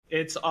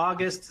It's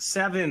August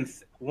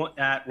 7th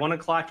at 1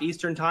 o'clock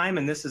Eastern Time,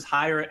 and this is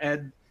Higher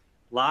Ed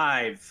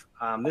Live.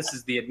 This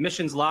is the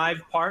admissions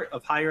live part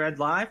of Higher Ed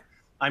Live.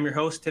 I'm your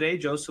host today,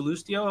 Joe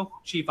Salustio,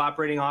 Chief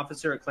Operating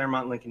Officer at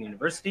Claremont Lincoln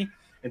University.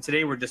 And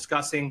today we're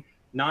discussing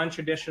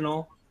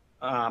non-traditional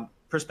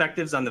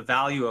perspectives on the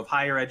value of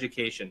higher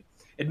education.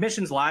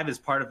 Admissions Live is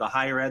part of the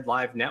Higher Ed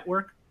Live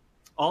network.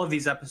 All of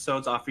these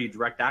episodes offer you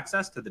direct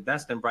access to the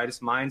best and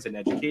brightest minds in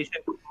education.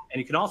 And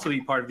you can also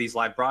be part of these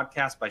live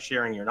broadcasts by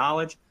sharing your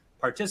knowledge.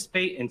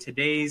 Participate in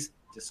today's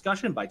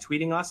discussion by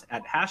tweeting us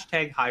at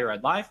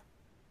 #HigherEdLive.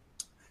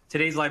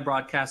 Today's live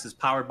broadcast is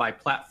powered by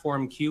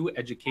Platform Q,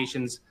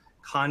 Education's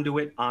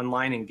conduit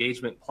online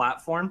engagement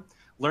platform.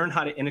 Learn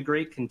how to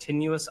integrate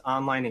continuous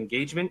online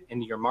engagement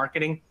into your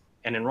marketing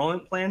and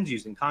enrollment plans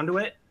using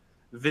Conduit.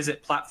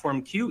 Visit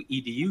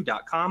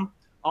platformqedu.com.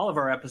 All of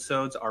our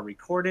episodes are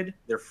recorded.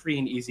 They're free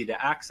and easy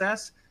to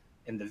access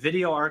in the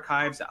video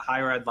archives at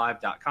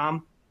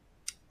higheredlive.com,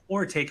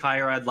 or take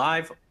Higher Ed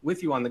Live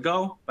with you on the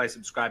go by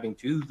subscribing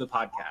to the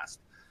podcast.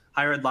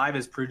 Higher Ed Live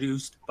is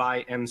produced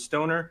by M.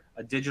 Stoner,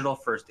 a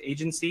digital-first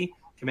agency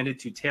committed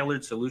to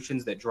tailored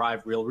solutions that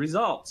drive real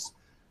results.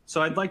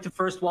 So I'd like to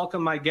first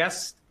welcome my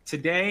guests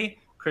today,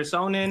 Chris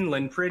Onan,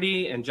 Lynn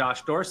Priddy, and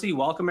Josh Dorsey.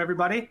 Welcome,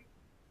 everybody.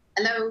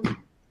 Hello.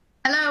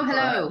 Hello,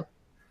 hello.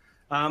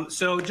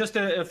 So just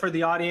for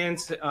the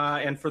audience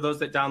and for those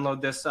that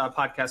download this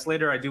podcast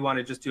later, I do want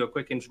to just do a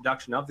quick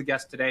introduction of the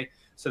guest today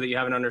so that you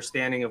have an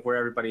understanding of where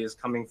everybody is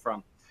coming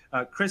from.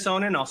 Chris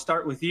Onan, I'll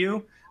start with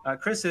you.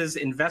 Chris has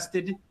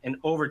invested in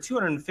over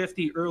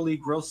 250 early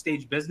growth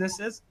stage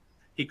businesses.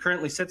 He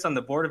currently sits on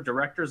the board of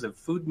directors of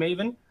Food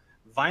Maven,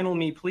 Vinyl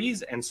Me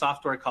Please, and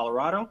Software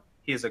Colorado.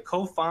 He is a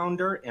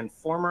co-founder and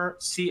former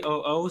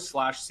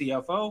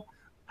COO/CFO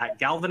at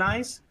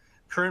Galvanize,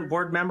 current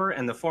board member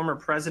and the former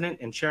president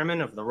and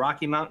chairman of the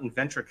Rocky Mountain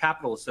Venture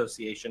Capital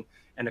Association,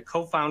 and a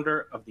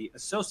co-founder of the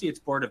Associates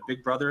Board of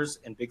Big Brothers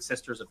and Big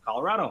Sisters of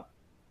Colorado.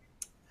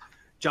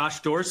 Josh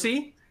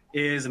Dorsey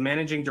is a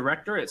managing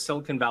director at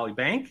Silicon Valley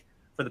Bank.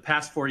 For the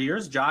past 4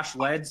 years, Josh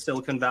led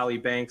Silicon Valley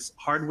Bank's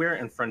hardware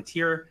and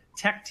frontier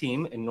tech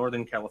team in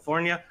Northern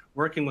California,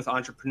 working with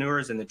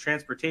entrepreneurs in the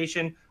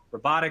transportation,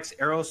 robotics,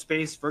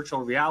 aerospace,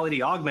 virtual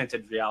reality,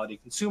 augmented reality,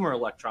 consumer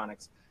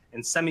electronics,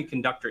 and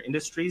semiconductor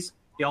industries.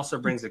 He also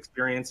brings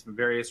experience from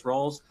various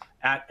roles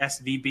at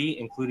SVB,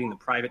 including the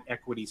private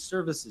equity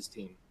services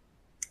team.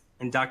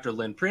 And Dr.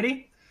 Lynn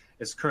Priddy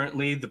is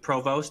currently the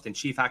provost and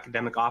chief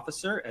academic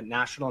officer at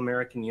National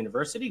American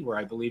University, where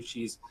I believe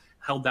she's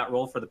held that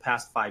role for the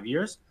past 5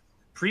 years.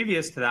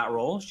 Previous to that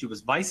role, she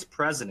was vice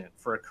president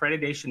for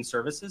accreditation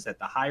services at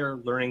the Higher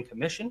Learning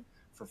Commission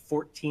for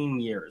 14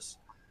 years.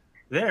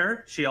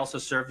 There, she also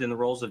served in the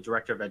roles of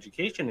director of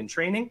education and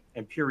training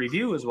and peer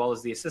review, as well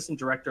as the assistant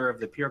director of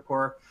the Peer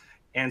Corps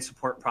and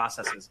support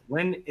processes.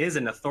 Lynn is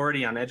an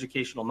authority on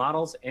educational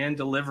models and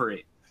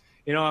delivery.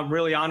 You know, I'm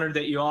really honored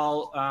that you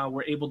all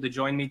were able to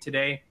join me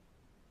today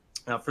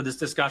for this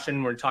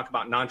discussion. We're going to talk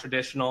about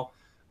non-traditional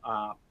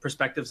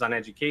perspectives on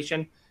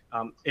education.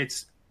 I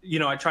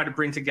try to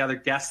bring together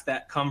guests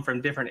that come from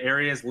different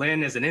areas.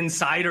 Lynn is an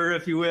insider,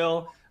 if you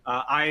will.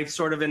 I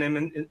sort of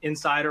an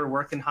insider,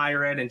 work in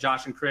higher ed, and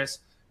Josh and Chris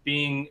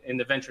being in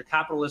the venture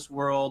capitalist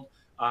world.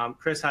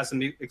 Chris has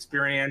some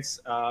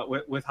experience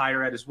with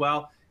higher ed as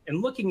well. And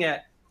looking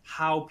at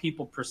how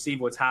people perceive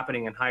what's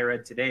happening in higher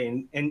ed today.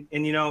 And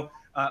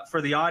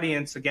for the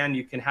audience, again,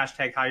 you can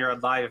hashtag Higher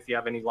Ed Live if you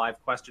have any live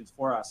questions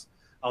for us.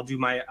 I'll do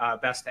my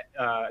best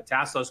to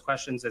ask those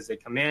questions as they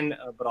come in,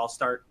 but I'll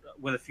start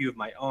with a few of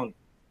my own.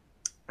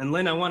 And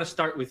Lynn, I want to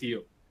start with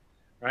you,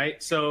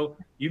 right? So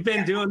you've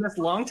been doing this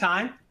a long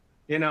time,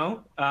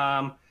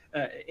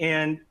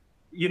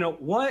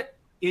 what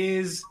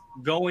is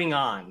going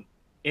on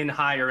in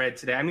higher ed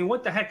today? I mean,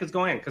 what the heck is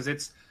going on? Because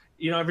it's,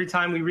 every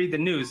time we read the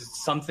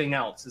news, something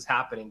else is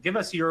happening. Give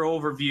us your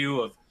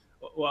overview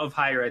of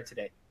higher ed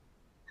today.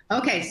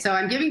 Okay, so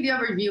I'm giving the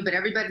overview, but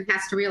everybody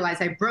has to realize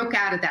I broke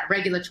out of that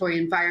regulatory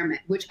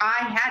environment, which I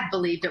had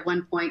believed at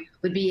one point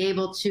would be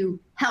able to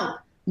help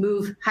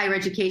move higher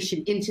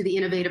education into the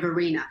innovative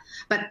arena.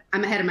 But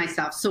I'm ahead of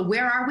myself. So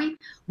where are we?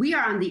 We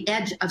are on the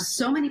edge of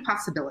so many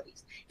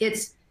possibilities.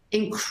 It's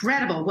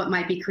incredible what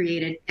might be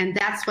created, and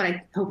that's what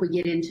I hope we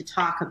get in to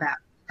talk about.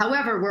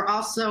 However, we're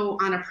also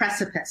on a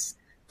precipice.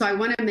 So I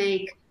want to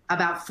make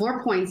about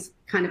 4 points,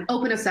 kind of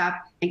open us up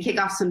and kick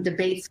off some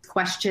debates,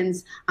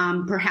 questions,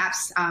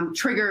 perhaps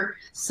trigger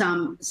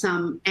some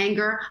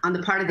anger on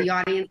the part of the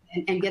audience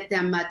and get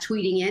them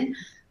tweeting in.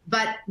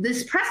 But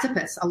this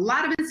precipice, a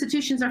lot of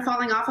institutions are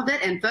falling off of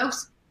it. And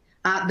folks,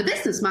 the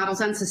business model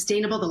is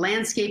unsustainable. The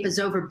landscape is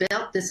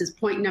overbuilt. This is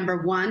point number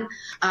one.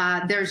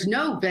 There's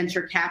no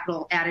venture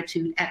capital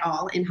attitude at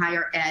all in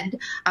higher ed.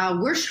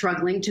 We're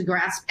struggling to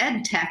grasp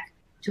ed tech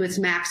to its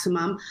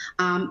maximum.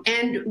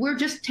 And we're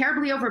just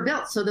terribly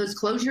overbuilt. So those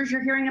closures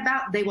you're hearing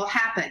about, they will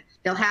happen.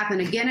 They'll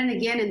happen again and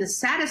again. And the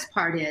saddest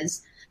part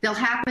is they'll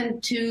happen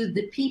to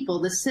the people,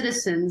 the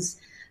citizens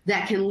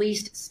that can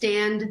least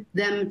stand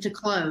them to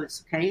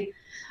close, okay?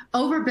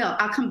 Overbuilt.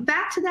 I'll come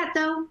back to that,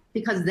 though,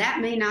 because that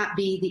may not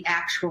be the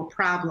actual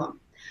problem.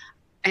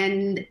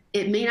 And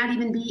it may not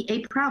even be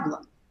a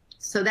problem.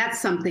 So that's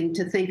something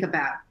to think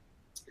about.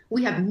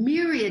 We have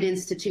myriad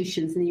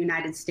institutions in the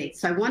United States.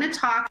 So I want to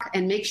talk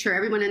and make sure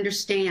everyone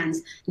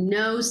understands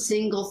no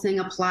single thing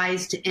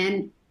applies to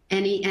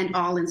any and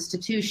all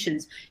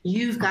institutions.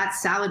 You've got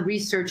solid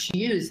research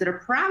U's that are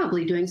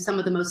probably doing some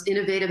of the most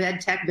innovative ed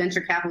tech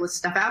venture capitalist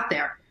stuff out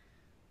there.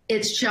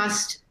 It's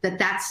just that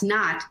that's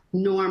not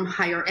norm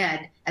higher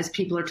ed as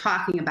people are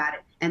talking about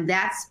it. And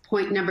that's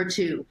point number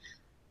 2.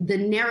 The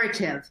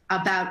narrative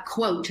about,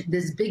 quote,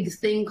 this big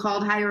thing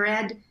called higher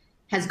ed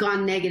has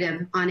gone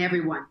negative on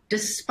everyone,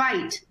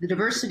 despite the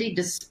diversity,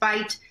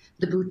 despite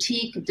the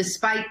boutique,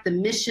 despite the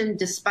mission,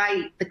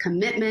 despite the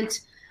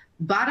commitment.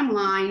 Bottom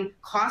line,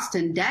 cost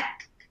and debt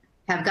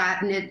have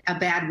gotten it a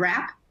bad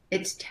rap.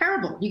 It's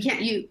terrible. You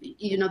can't,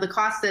 you know, the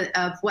cost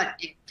of what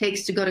it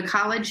takes to go to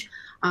college.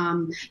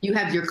 You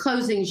have your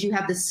closings, you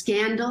have the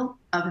scandal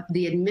of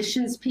the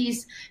admissions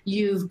piece.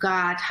 You've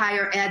got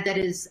higher ed that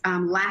is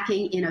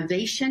lacking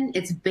innovation.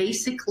 It's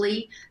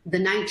basically the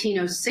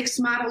 1906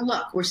 model.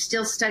 Look, we're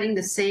still studying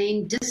the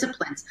same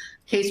disciplines.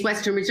 Case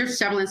Western Reserve,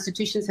 several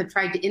institutions have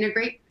tried to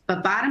integrate,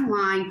 but bottom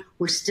line,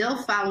 we're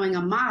still following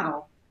a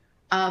model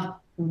of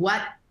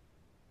what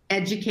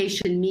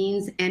education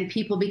means and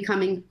people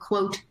becoming,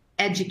 quote,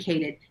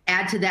 educated.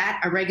 Add to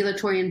that a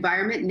regulatory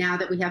environment now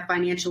that we have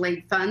financial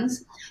aid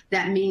funds.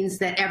 That means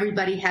that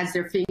everybody has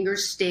their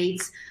fingers,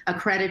 states,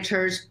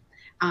 accreditors,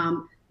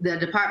 the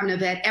Department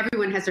of Ed,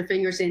 everyone has their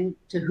fingers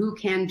into who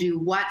can do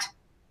what.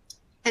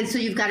 And so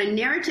you've got a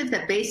narrative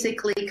that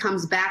basically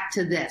comes back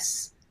to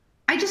this.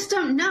 I just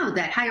don't know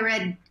that higher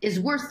ed is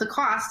worth the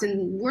cost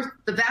and worth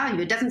the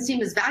value. It doesn't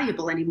seem as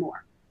valuable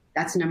anymore.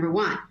 That's number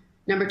 1.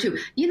 Number 2,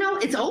 you know,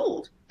 it's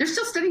old. They're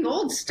still studying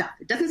old stuff.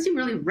 It doesn't seem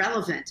really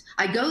relevant.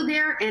 I go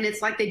there and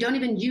it's like they don't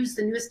even use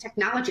the newest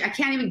technology. I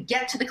can't even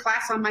get to the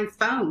class on my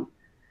phone.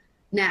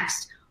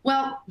 Next.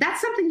 Well,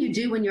 that's something you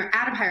do when you're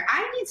out of higher.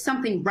 I need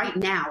something right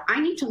now. I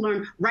need to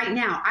learn right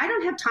now. I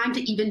don't have time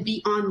to even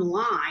be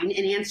online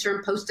and answer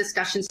and post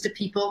discussions to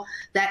people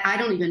that I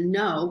don't even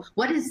know.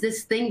 What is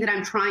this thing that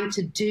I'm trying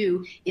to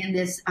do in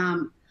this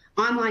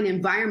online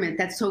environment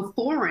that's so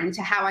foreign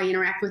to how I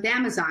interact with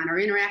Amazon or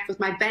interact with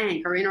my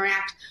bank or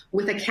interact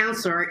with a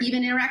counselor or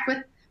even interact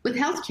with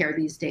healthcare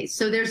these days.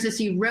 So there's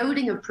this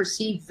eroding of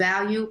perceived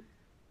value.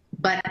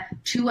 But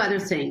 2 other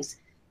things.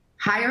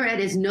 Higher ed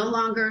is no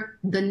longer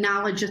the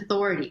knowledge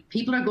authority.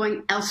 People are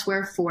going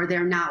elsewhere for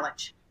their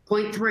knowledge.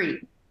 Point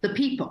 3, the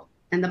people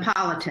and the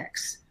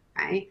politics,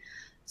 right?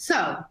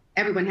 So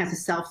everyone has a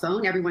cell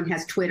phone, everyone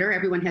has Twitter,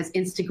 everyone has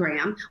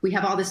Instagram. We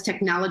have all this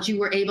technology.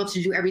 We're able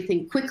to do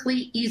everything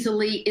quickly,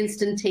 easily,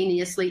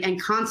 instantaneously,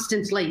 and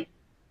constantly.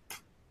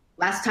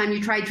 Last time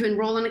you tried to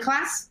enroll in a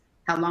class,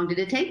 how long did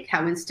it take?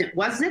 How instant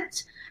was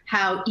it?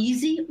 How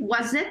easy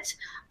was it?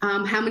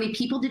 How many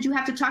people did you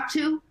have to talk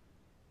to?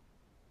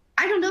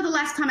 I don't know the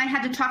last time I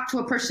had to talk to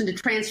a person to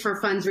transfer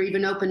funds or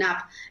even open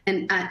up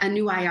a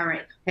new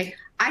IRA. Okay?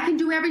 I can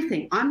do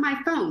everything on my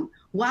phone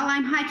while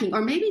I'm hiking,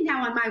 or maybe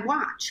now on my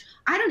watch.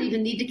 I don't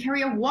even need to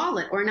carry a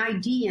wallet or an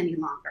ID any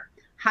longer.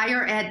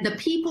 Higher ed, the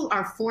people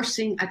are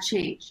forcing a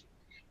change.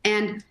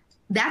 And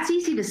that's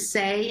easy to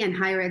say, and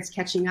higher ed's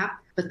catching up,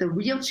 but the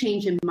real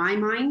change in my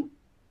mind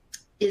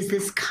is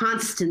this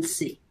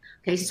constancy.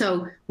 Okay,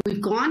 so we've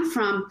gone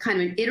from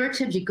kind of an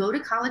iterative, you go to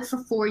college for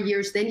 4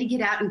 years, then you get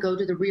out and go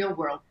to the real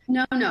world.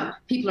 No,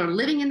 people are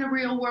living in the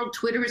real world.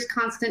 Twitter is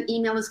constant,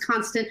 email is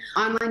constant,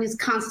 online is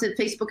constant,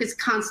 Facebook is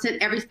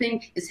constant,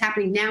 everything is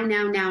happening now,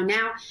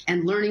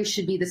 and learning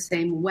should be the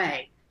same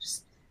way.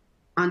 Just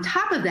on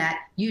top of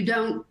that, you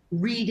don't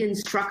read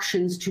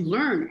instructions to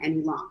learn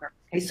any longer.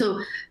 Okay,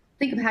 so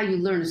think of how you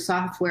learn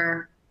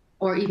software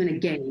or even a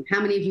game.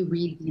 How many of you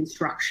read the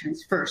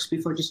instructions first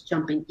before just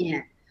jumping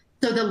in?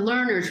 So the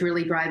learner's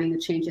really driving the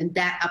change, and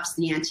that ups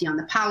the ante on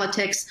the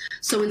politics.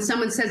 So when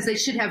someone says they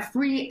should have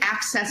free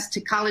access to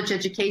college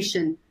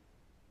education,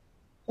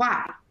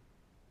 why?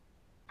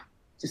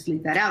 Just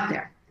leave that out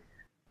there.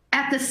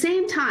 At the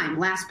same time,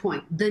 last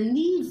point, the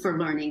need for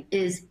learning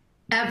is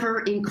ever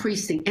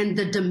increasing, and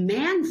the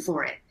demand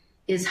for it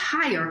is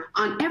higher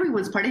on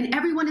everyone's part, and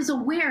everyone is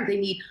aware they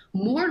need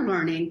more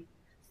learning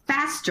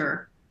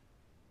faster,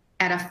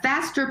 at a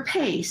faster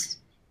pace,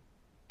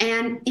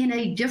 and in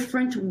a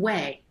different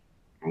way.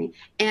 Right?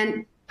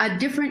 And a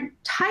different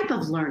type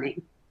of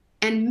learning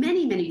and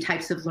many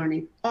types of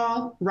learning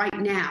all right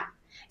now.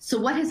 So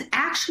what has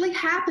actually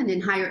happened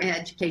in higher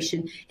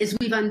education is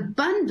we've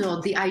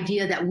unbundled the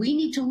idea that we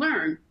need to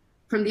learn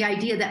from the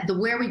idea that the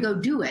where we go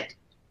do it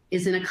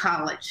is in a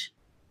college.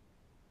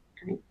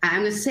 Okay?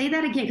 I'm going to say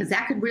that again because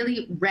that could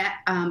really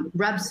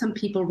rub some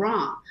people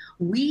wrong.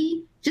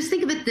 We just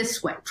think of it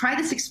this way. Try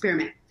this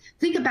experiment.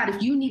 Think about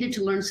if you needed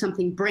to learn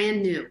something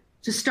brand new,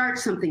 to start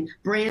something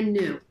brand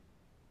new.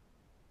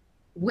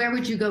 Where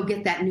would you go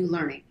get that new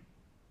learning?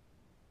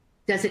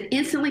 Does it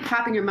instantly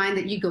pop in your mind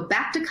that you go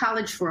back to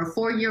college for a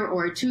 4-year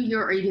or a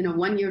 2-year or even a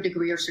 1-year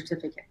degree or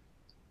certificate?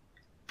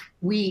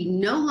 We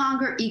no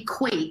longer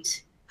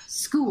equate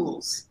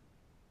schools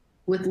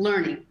with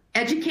learning.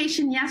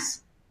 Education,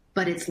 yes,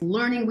 but it's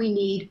learning we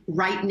need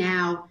right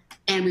now,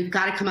 and we've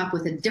got to come up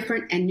with a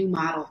different and new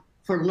model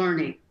for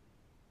learning.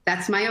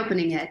 That's my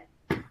opening, Ed.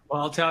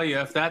 Well, I'll tell you,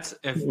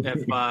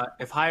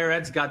 if higher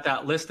ed's got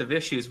that list of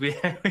issues, we've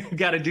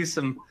got to do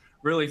some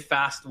really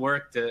fast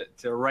work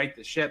to right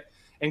the ship.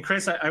 And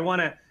Chris, I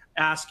want to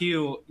ask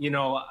you,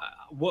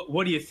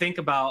 what do you think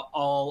about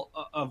all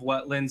of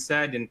what Lynn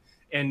said,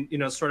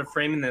 and sort of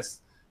framing this,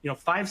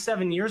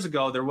 5-7 years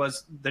ago,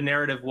 the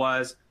narrative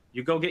was,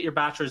 you go get your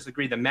bachelor's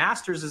degree. The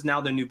master's is now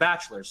the new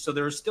bachelor's. So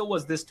there still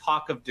was this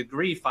talk of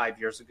degree 5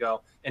 years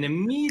ago, and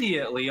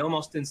immediately,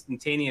 almost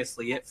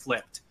instantaneously, it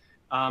flipped.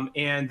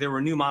 And there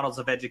were new models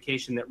of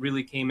education that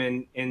really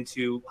came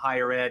into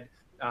higher ed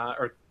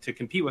or to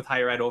compete with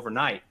higher ed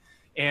overnight.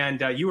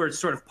 And you were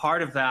sort of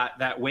part of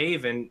that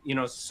wave. And,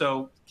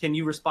 so can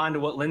you respond to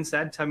what Lynn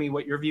said? Tell me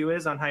what your view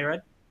is on higher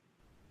ed.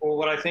 Well,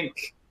 what I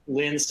think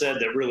Lynn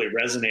said that really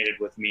resonated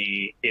with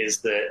me is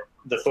the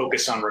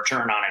focus on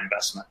return on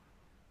investment.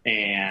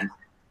 And,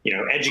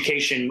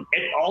 education,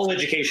 all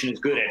education is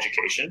good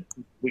education.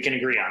 We can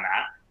agree on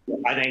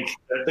that. I think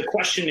the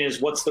question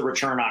is, what's the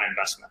return on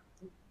investment?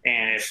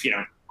 And if,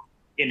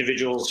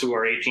 individuals who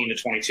are 18 to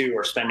 22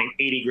 are spending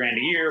 $80,000 a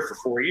year for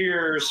 4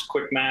 years,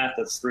 quick math,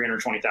 that's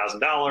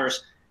 $320,000.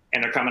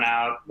 And they're coming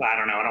out, I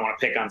don't know, I don't want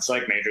to pick on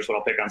psych majors, but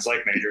I'll pick on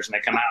psych majors. And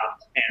they come out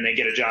and they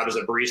get a job as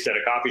a barista at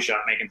a coffee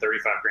shop making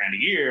 $35,000 a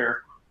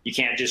year. You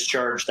can't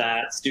discharge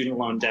that student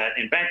loan debt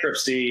in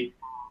bankruptcy.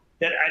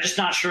 That I'm just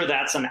not sure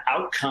that's an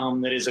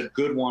outcome that is a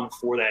good one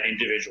for that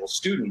individual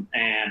student.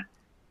 And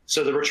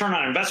so the return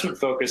on investment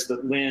focus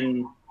that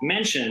Lynn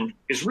mentioned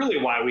is really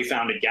why we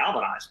founded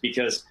Galvanize,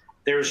 because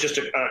there's just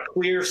a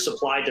clear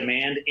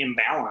supply-demand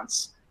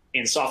imbalance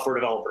in software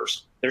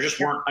developers. There just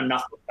weren't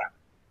enough of them.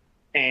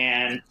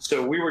 And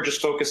so we were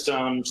just focused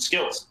on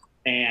skills.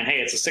 And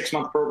hey, it's a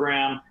 6-month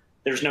program.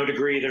 There's no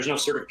degree. There's no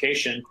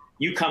certification.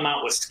 You come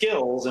out with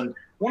skills. And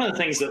one of the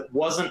things that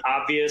wasn't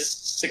obvious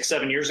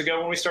 6-7 years ago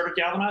when we started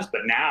Galvanize,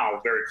 but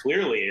now very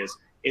clearly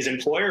is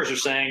employers are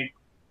saying,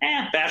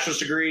 bachelor's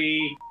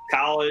degree,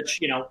 college,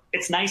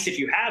 it's nice if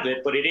you have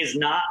it, but it is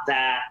not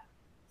that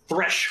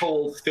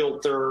threshold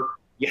filter.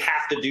 You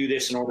have to do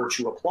this in order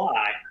to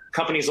apply.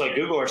 Companies like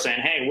Google are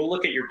saying, hey, we'll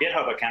look at your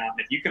GitHub account. And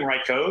if you can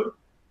write code,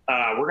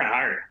 we're going to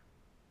hire you.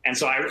 And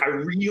so I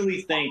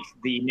really think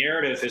the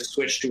narrative has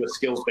switched to a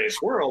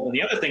skills-based world. And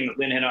the other thing that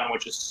Lynn hit on,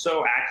 which is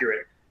so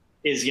accurate,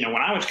 is, when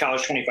I went to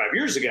college 25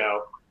 years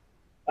ago,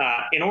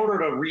 in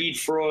order to read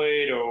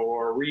Freud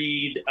or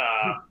read,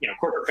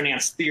 corporate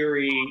finance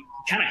theory, you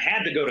kind of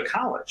had to go to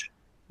college.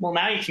 Well,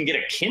 now you can get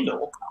a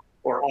Kindle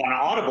or an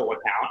Audible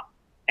account,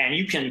 and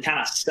you can kind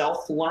of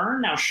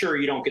self-learn. Now, sure,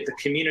 you don't get the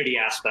community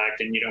aspect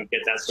and you don't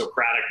get that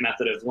Socratic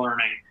method of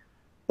learning.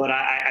 But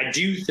I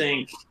do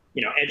think,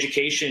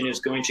 education is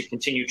going to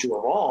continue to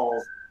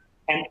evolve.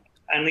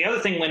 And the other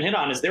thing Lynn hit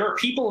on is there are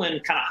people in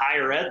kind of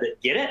higher ed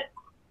that get it,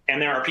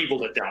 and there are people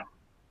that don't.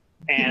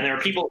 And there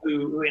are people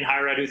who in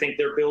higher ed who think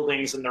their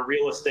buildings and their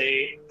real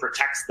estate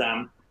protects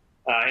them.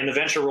 In the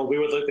venture world, we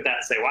would look at that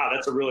and say, wow,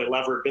 that's a really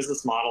levered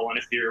business model. And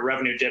if your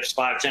revenue dips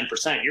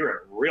 5-10%, you're in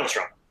real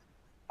trouble.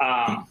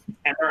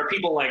 And there are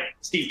people like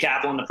Steve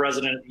Kaplan, the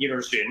president of the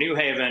University of New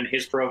Haven,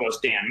 his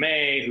provost, Dan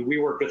May, who we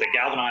worked with at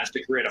Galvanize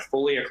to create a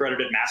fully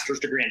accredited master's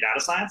degree in data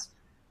science.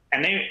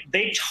 And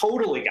they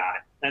totally got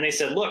it. And they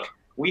said, look,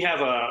 we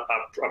have a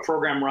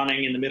program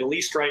running in the Middle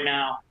East right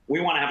now. We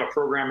want to have a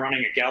program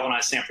running at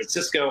Galvanize San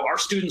Francisco. Our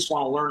students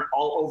want to learn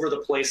all over the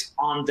place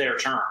on their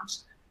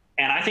terms.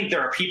 And I think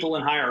there are people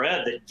in higher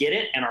ed that get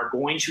it and are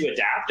going to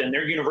adapt, and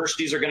their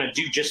universities are going to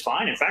do just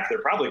fine. In fact,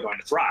 they're probably going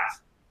to thrive.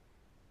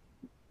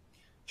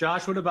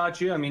 Josh, what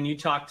about you? I mean,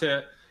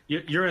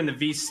 you're in the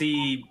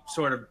VC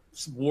sort of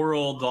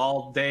world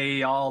all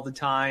day, all the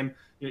time.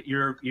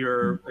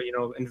 Your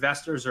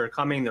investors are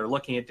coming, they're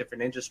looking at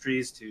different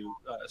industries to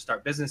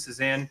start businesses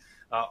in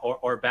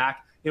or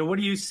back. What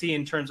do you see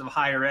in terms of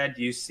higher ed?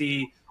 Do you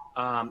see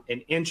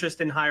an interest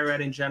in higher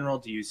ed in general?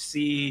 Do you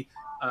see,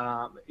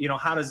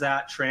 how does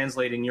that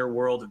translate in your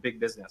world of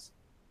big business?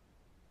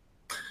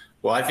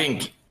 Well, I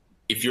think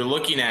if you're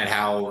looking at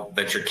how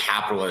venture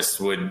capitalists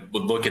would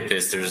look at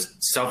this, there's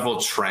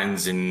several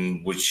trends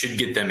in which should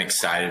get them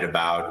excited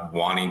about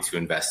wanting to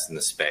invest in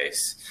the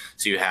space.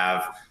 So you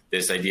have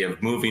this idea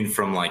of moving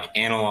from like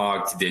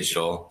analog to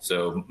digital.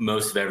 So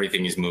most of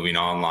everything is moving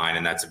online,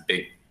 and that's a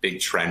big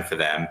trend for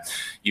them.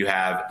 You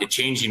have a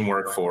changing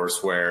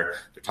workforce where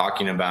they're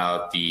talking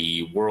about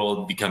the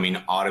world becoming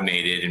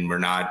automated, and we're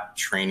not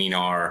training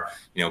our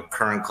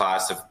current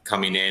class of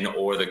coming in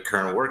or the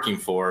current working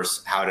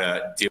force how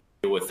to deal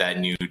with that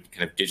new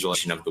kind of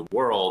digitalization of the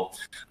world.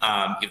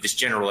 If this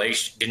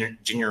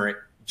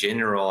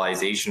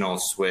generalizational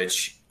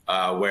switch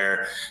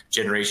where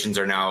generations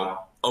are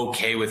now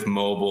okay with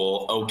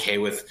mobile, okay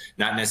with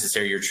not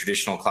necessarily your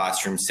traditional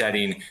classroom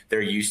setting.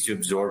 They're used to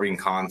absorbing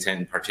content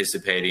and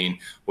participating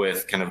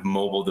with kind of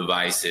mobile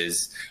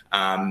devices.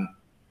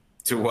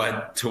 To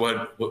what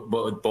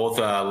both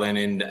Lynn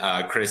and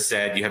Chris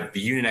said, you have the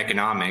unit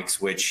economics,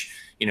 which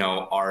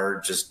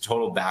are just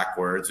total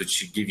backwards, which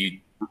should give you,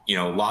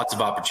 lots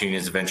of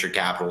opportunities as a venture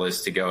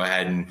capitalist to go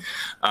ahead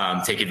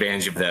and take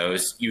advantage of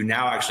those. You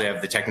now actually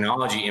have the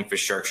technology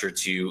infrastructure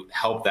to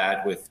help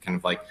that with kind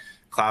of like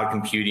cloud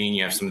computing.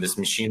 You have some of this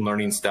machine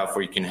learning stuff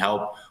where you can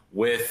help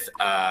with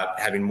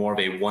having more of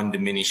a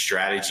one-to-many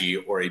strategy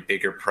or a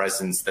bigger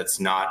presence that's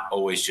not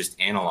always just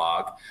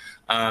analog.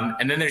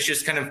 And then there's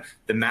just kind of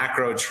the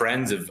macro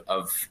trends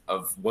of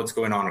what's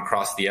going on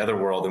across the other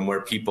world and where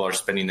people are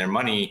spending their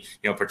money,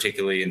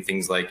 particularly in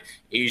things like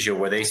Asia,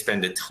 where they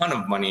spend a ton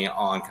of money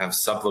on kind of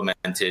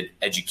supplemented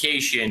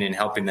education and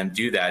helping them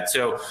do that.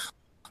 So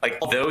like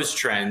all those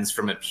trends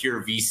from a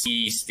pure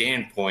VC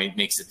standpoint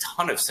makes a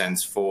ton of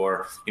sense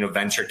for,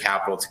 venture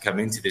capital to come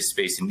into this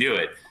space and do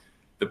it.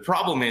 The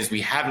problem is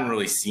we haven't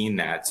really seen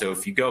that. So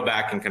if you go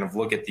back and kind of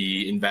look at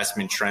the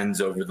investment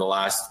trends over the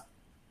last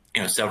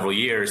several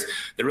years,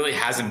 there really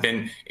hasn't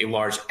been a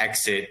large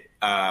exit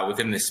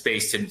within the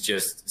space to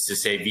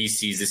say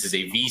VCs, this is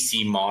a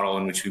VC model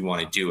in which we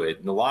want to do it.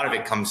 And a lot of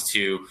it comes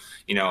to,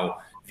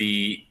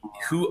 the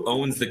who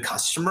owns the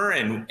customer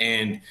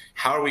and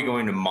how are we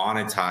going to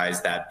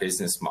monetize that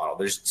business model?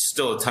 There's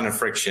still a ton of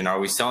friction. Are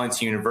we selling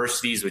to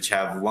universities which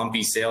have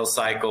lumpy sales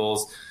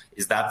cycles?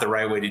 Is that the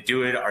right way to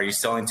do it? Are you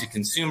selling to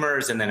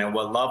consumers? And then at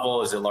what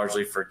level? Is it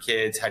largely for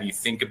kids? How do you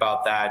think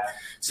about that?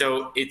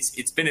 So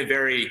it's been a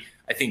very,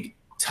 I think,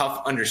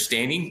 tough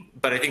understanding,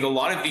 but I think a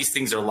lot of these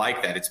things are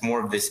like that. It's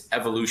more of this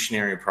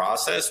evolutionary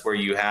process where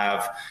you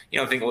have,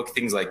 look at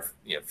things like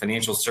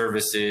financial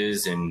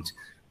services, and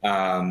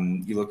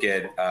you look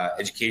at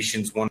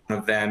education's one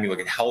of them. You look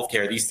at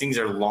healthcare. These things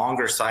are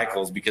longer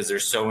cycles because they're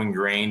so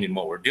ingrained in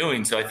what we're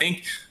doing. So I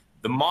think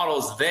the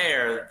model's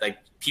there, like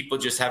people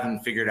just haven't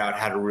figured out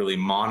how to really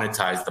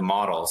monetize the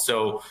model.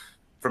 So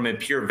from a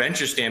pure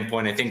venture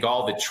standpoint, I think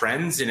all the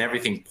trends and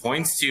everything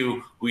points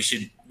to we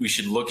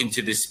should look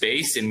into this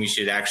space and we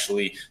should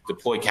actually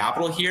deploy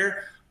capital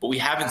here, but we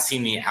haven't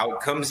seen the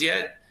outcomes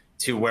yet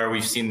to where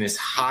we've seen this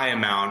high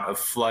amount of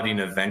flooding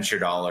of venture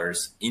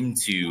dollars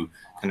into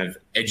kind of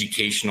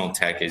educational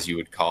tech, as you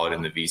would call it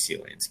in the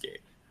VC landscape.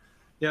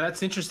 Yeah,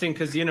 that's interesting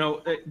because,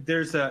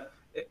 there's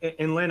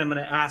and Lynn, I'm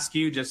going to ask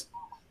you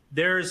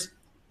there's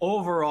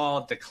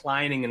overall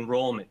declining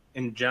enrollment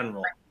in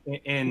general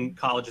in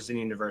colleges and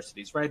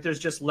universities, right?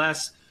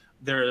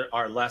 There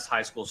are less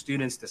high school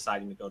students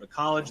deciding to go to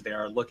college. They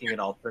are looking at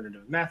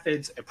alternative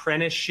methods.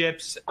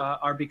 Apprenticeships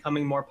are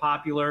becoming more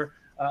popular.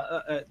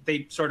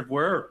 They sort of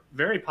were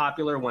very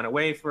popular, went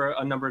away for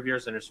a number of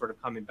years, and are sort of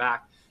coming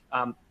back.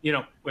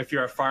 If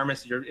you're a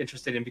pharmacist, you're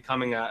interested in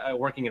becoming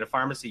working at a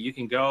pharmacy, you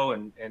can go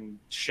and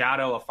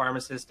shadow a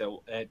pharmacist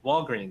at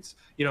Walgreens.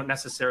 You don't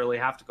necessarily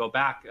have to go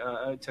back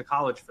to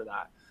college for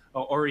that,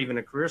 or even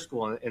a career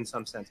school in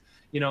some sense.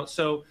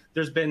 So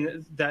there's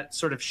been that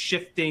sort of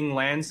shifting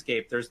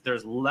landscape.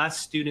 There's less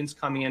students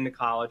coming into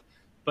college,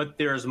 but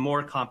there's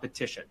more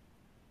competition.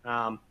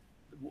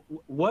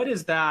 What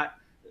is that?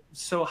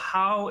 So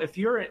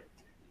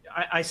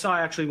I saw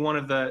actually one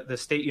of the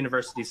state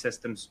university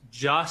systems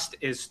just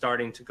is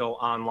starting to go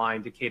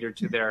online to cater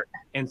to their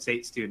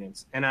in-state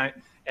students. And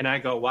I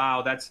go,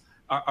 wow,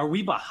 are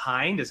we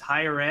behind? Is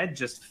higher ed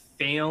just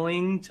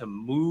failing to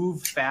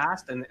move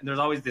fast? And there's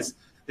always this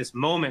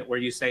moment where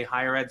you say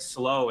higher ed's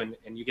slow and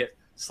you get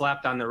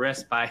slapped on the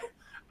wrist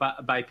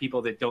by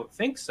people that don't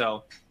think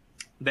so,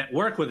 that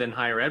work within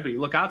higher ed, but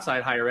you look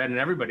outside higher ed and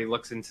everybody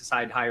looks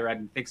inside higher ed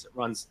and thinks it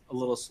runs a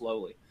little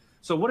slowly.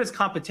 So what is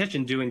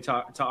competition doing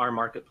to our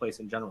marketplace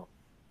in general?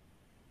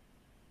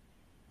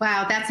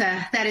 Wow,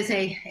 that is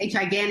a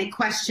gigantic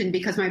question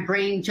because my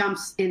brain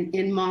jumps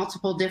in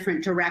multiple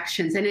different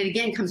directions. And it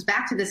again comes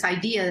back to this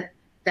idea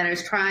that I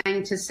was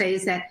trying to say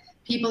is that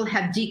people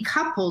have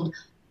decoupled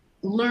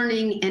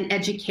learning and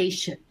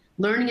education.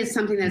 Learning is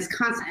something that is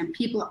constant, and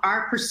people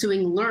are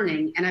pursuing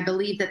learning. And I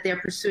believe that they're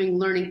pursuing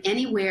learning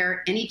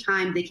anywhere,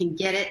 anytime they can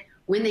get it,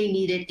 when they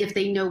need it, if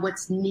they know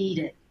what's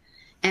needed.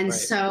 And right.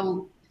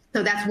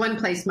 So that's one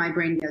place my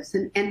brain goes.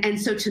 And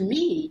so to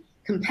me,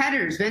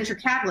 competitors, venture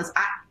capitalists,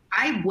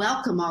 I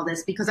welcome all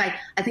this because I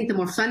think the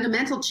more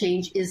fundamental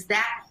change is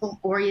that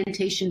whole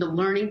orientation to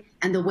learning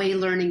and the way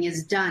learning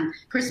is done.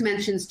 Chris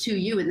mentions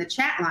 2U in the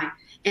chat line.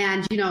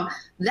 And,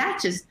 that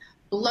just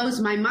blows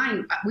my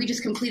mind. We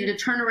just completed a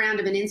turnaround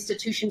of an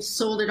institution,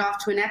 sold it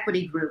off to an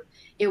equity group.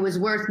 It was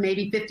worth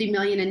maybe $50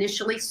 million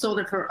initially, sold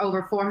it for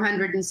over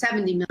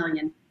 $470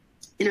 million.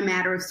 In a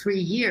matter of 3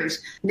 years.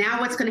 Now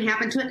what's going to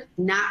happen to it?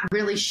 Not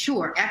really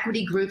sure.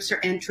 Equity groups are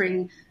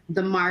entering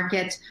the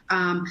market.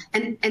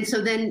 And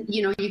so then,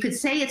 you could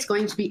say it's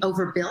going to be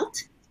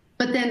overbuilt,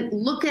 but then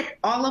look at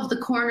all of the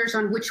corners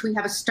on which we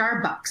have a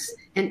Starbucks,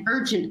 an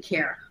urgent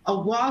care, a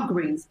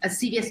Walgreens, a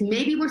CVS.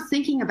 Maybe we're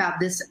thinking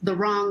about this the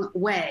wrong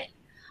way.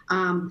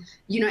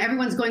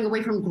 Everyone's going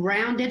away from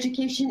ground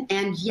education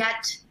and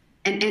yet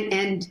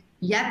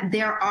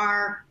there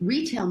are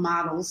retail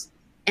models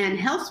and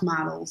health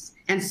models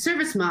and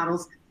service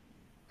models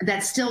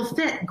that still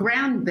fit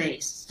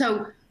ground-based.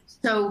 So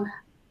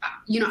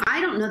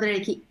I don't know that I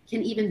can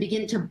even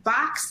begin to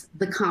box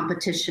the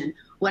competition.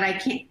 What I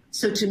can't.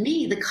 So to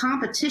me, the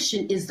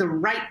competition is the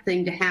right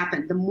thing to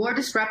happen. The more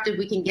disruptive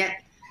we can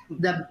get,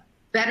 the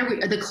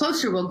better, the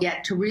closer we'll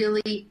get to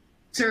really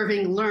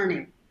serving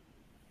learning.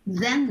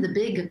 Then the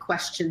big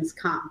questions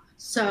come.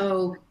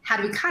 So how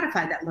do we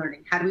codify that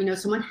learning? How do we know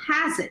someone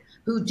has it?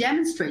 Who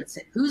demonstrates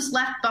it? Who's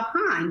left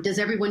behind? Does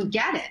everyone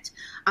get it?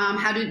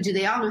 Do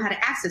they all know how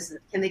to access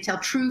it? Can they tell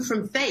true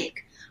from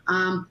fake?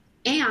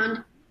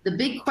 And the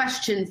big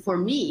question for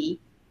me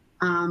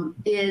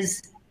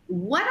is,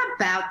 what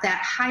about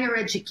that higher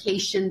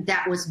education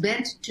that was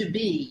meant to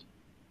be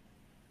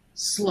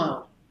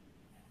slow,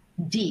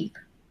 deep,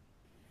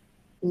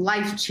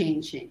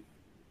 life-changing,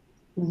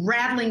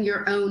 rattling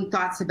your own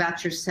thoughts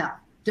about yourself,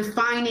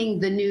 defining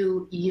the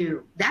new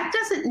you? That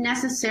doesn't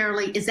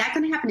necessarily, is that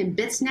going to happen in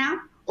bits now?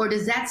 Or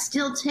does that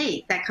still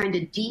take that kind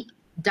of deep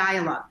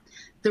dialogue?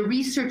 The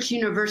research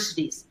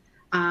universities,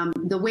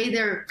 the way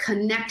they're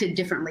connected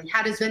differently.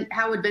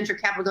 How would venture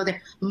capital go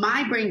there?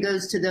 My brain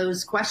goes to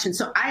those questions.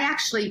 So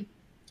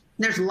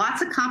there's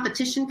lots of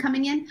competition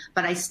coming in,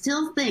 but I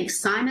still think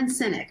Simon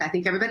Sinek, I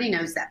think everybody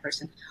knows that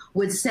person,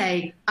 would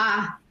say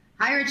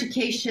higher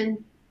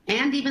education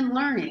and even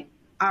learning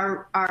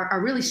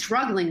are really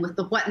struggling with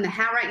the what and the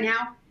how right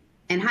now.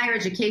 And higher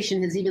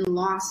education has even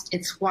lost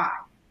its why.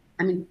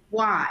 I mean,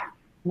 why?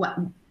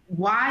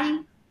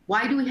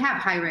 Why do we have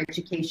higher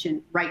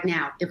education right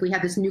now if we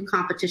have this new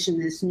competition,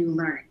 this new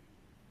learning?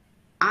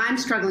 I'm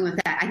struggling with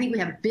that. I think we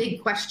have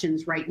big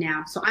questions right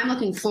now. So I'm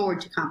looking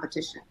forward to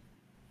competition.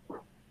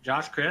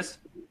 Josh, Chris?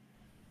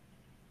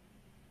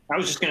 I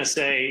was just going to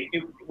say,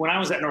 when I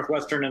was at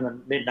Northwestern in the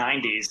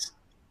mid-90s,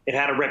 it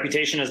had a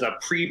reputation as a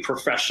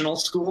pre-professional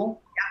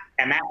school.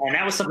 Yeah. And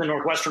that was something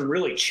Northwestern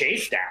really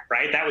chafed at,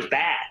 right? That was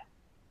bad.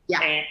 Yeah.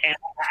 And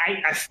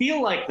I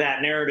feel like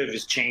that narrative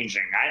is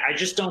changing. I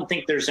just don't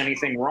think there's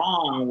anything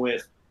wrong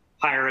with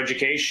higher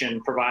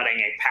education providing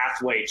a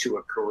pathway to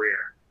a career,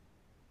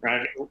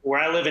 right? Where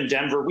I live in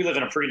Denver, we live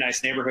in a pretty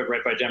nice neighborhood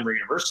right by Denver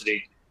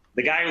University.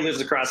 The guy who lives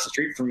across the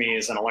street from me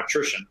is an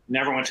electrician,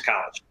 never went to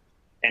college.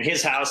 And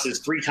his house is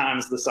 3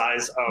 times the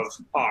size of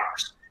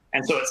ours.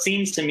 And so it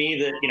seems to me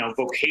that,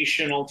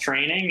 vocational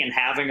training and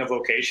having a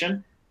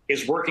vocation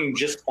is working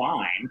just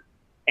fine.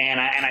 And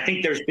I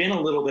think there's been a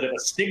little bit of a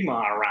stigma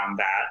around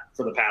that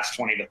for the past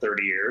 20 to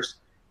 30 years.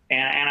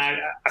 And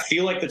I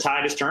feel like the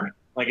tide is turning.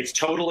 Like, it's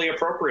totally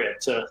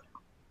appropriate to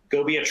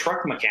go be a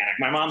truck mechanic.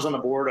 My mom's on the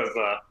board of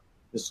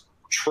this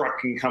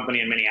trucking company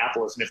in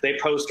Minneapolis. And if they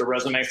post a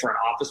resume for an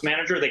office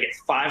manager, they get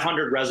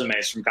 500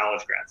 resumes from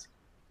college grads.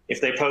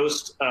 If they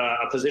post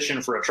a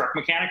position for a truck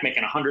mechanic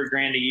making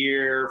 $100,000 a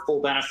year,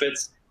 full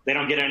benefits, they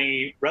don't get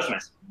any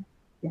resumes.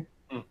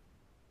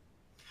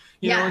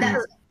 Yeah.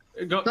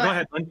 Go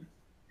ahead, Lynn.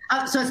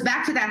 So it's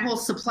back to that whole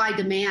supply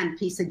demand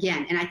piece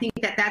again. And I think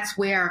that's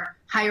where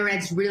higher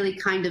ed's really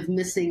kind of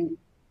missing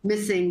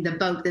the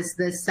boat.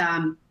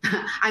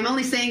 I'm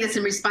only saying this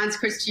in response,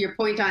 Chris, to your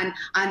point on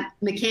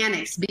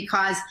mechanics,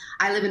 because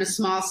I live in a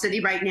small city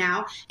right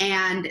now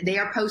and they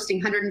are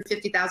posting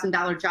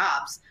 $150,000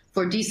 jobs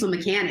for diesel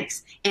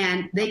mechanics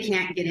and they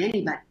can't get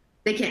anybody.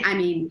 They can't. I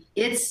mean,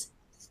 it's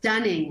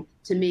stunning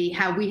to me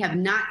how we have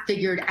not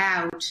figured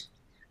out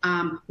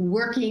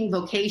working,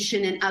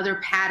 vocation, and other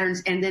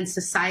patterns, and then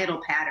societal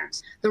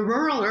patterns. The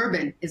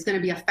rural-urban is going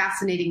to be a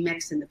fascinating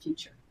mix in the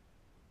future.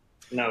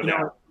 No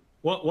doubt.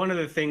 One of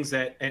the things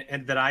that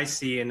I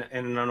see, and I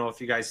don't know if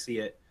you guys see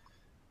it,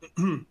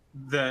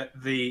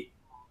 the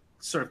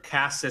sort of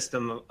caste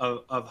system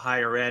of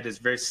higher ed is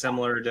very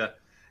similar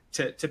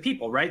to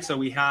people, right? So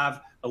we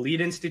have elite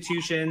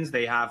institutions,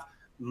 they have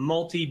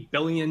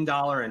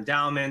multi-billion-dollar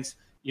endowments,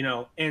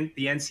 and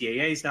the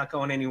NCAA is not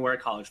going anywhere.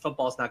 College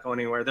football is not going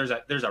anywhere.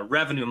 There's a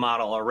revenue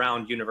model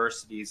around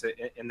universities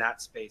in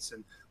that space,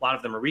 and a lot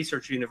of them are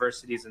research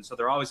universities, and so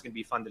they're always going to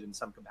be funded in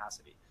some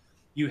capacity.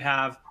 You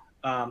have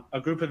a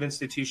group of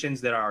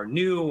institutions that are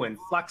new and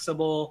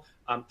flexible,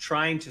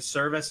 trying to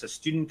service a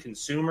student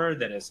consumer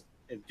that is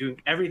doing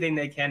everything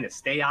they can to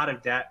stay out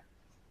of debt,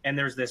 and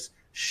there's this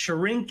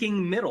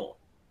shrinking middle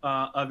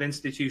of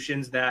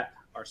institutions that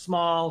are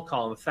small,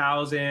 call them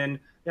 1,000.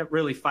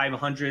 Really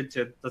 500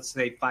 to, let's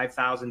say,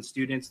 5,000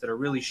 students that are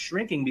really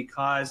shrinking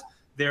because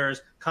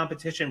there's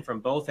competition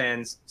from both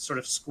ends sort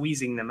of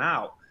squeezing them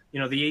out. The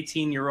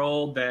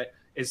 18-year-old that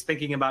is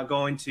thinking about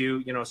going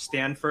to,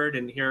 Stanford,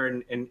 and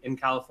here in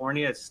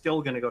California, is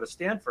still going to go to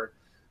Stanford.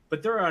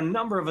 But there are a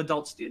number of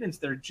adult students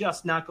that are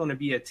just not going to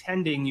be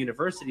attending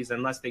universities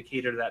unless they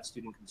cater to that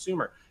student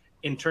consumer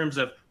in terms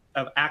of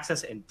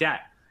access and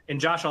debt. And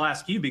Josh, I'll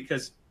ask you,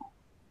 because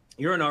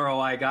you're an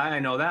ROI guy, I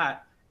know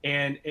that.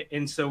 And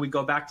so we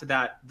go back to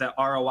the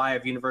ROI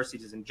of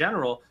universities in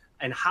general,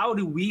 and how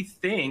do we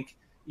think,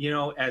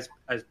 as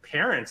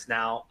parents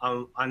now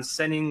on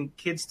sending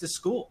kids to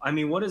school? I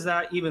mean, what does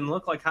that even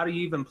look like? How do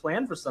you even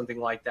plan for something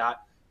like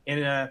that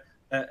in a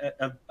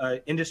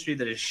industry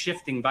that is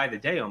shifting by the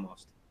day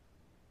almost?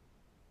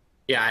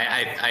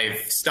 Yeah, I've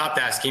stopped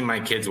asking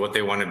my kids what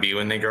they want to be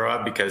when they grow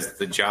up because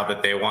the job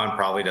that they want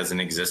probably doesn't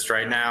exist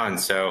right now. And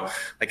so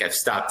I've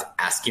stopped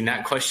asking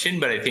that question.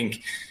 But I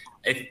think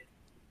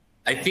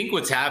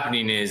what's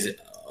happening is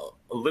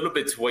a little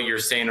bit to what you're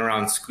saying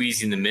around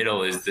squeezing the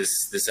middle is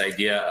this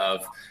idea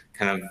of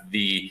kind of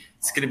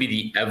it's going to be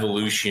the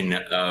evolution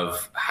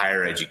of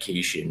higher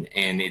education,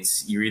 and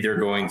you're either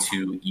going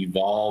to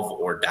evolve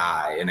or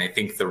die. And I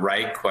think the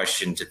right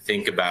question to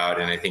think about,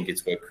 and I think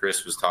it's what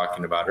Chris was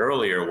talking about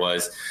earlier,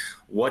 was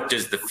what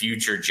does the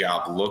future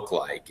job look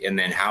like? And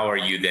then how are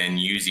you then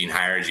using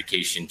higher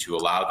education to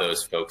allow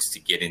those folks to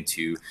get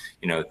into,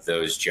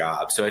 those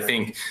jobs? So I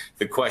think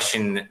the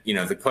questions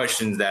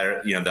that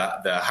are,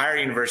 the higher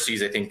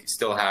universities, I think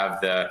still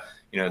have the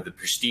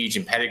prestige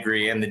and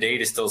pedigree, and the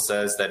data still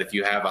says that if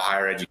you have a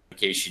higher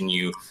education,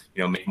 you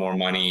make more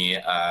money,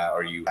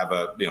 or you have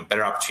a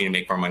better opportunity to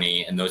make more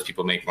money, and those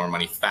people make more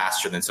money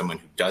faster than someone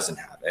who doesn't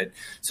have it.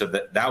 So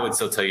that would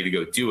still tell you to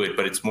go do it,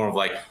 but it's more of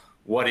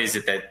what is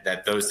it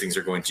that those things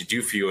are going to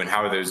do for you, and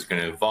how are those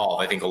going to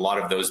evolve? I think a lot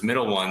of those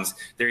middle ones,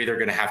 they're either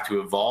going to have to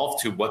evolve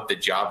to what the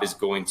job is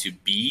going to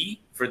be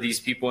for these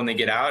people when they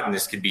get out, and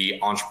this could be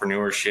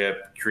entrepreneurship,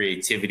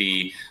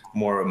 creativity,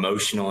 more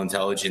emotional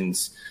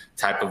intelligence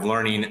type of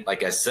learning,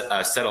 like a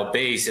settled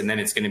base, and then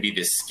it's going to be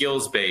this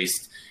skills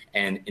based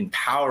and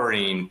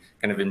empowering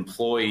kind of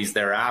employees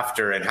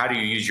thereafter. And how do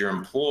you use your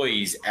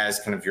employees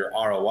as kind of your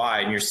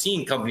ROI? And you're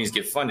seeing companies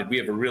get funded. We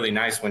have a really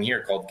nice one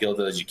here called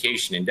Guild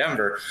Education in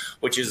Denver,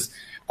 which is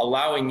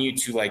allowing you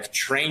to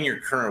train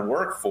your current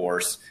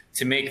workforce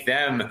to make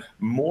them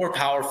more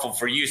powerful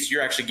for you. So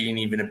you're actually getting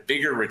even a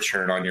bigger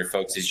return on your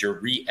folks as you're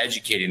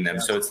re-educating them.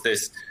 So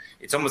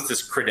it's almost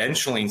this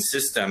credentialing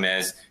system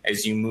as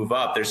you move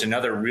up. There's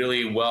another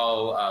really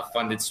well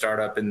funded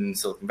startup in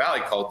Silicon Valley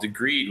called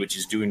Degreed, which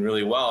is doing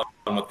really well.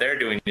 And what they're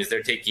doing is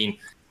they're taking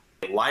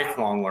a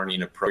lifelong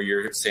learning approach.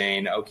 You're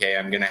saying, okay,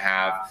 I'm going to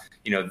have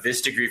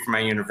this degree from my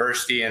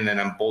university, and then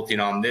I'm bolting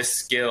on this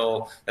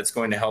skill that's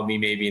going to help me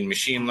maybe in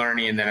machine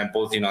learning, and then I'm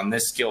bolting on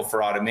this skill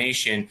for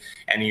automation.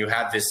 And you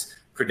have this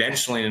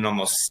credentialing and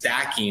almost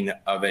stacking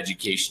of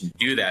education to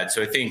do that.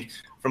 So I think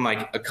from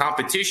a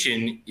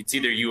competition, it's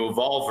either you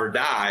evolve or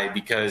die,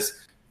 because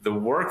the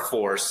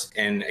workforce,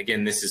 and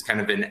again, this is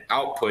kind of an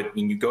output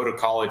when you go to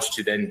college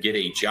to then get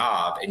a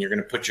job, and you're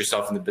going to put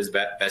yourself in the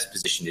best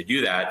position to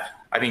do that.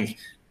 I think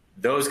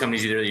those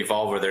companies either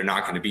evolve or they're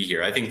not going to be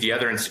here. I think the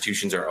other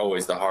institutions are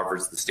always the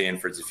Harvards, the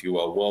Stanfords, if you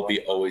will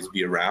always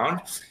be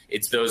around.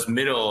 It's those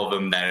middle of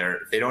them that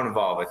if they don't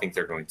evolve, I think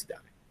they're going to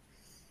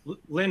die.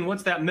 Lynn,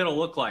 what's that middle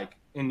look like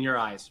in your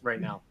eyes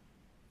right now?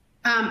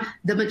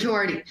 The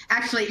majority.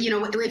 Actually,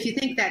 if you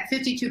think that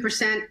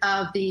 52%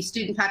 of the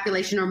student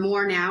population or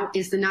more now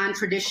is the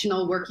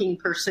non-traditional working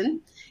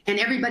person, and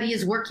everybody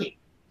is working.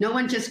 No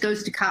one just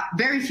goes to college.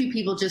 Very few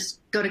people just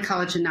go to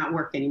college and not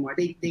work anymore.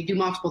 They do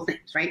multiple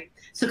things, right?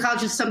 So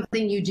college is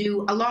something you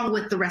do along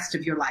with the rest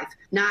of your life,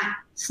 not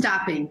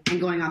stopping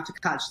and going off to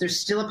college. There's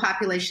still a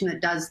population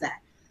that does that.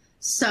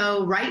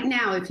 So right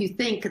now, if you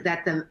think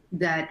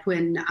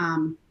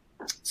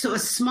so a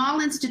small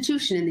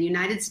institution in the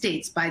United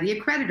States by the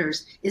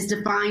accreditors is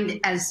defined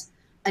as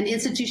an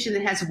institution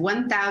that has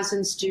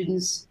 1,000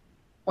 students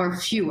or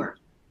fewer.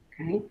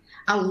 Okay?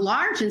 A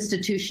large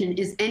institution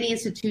is any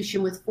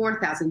institution with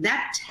 4,000.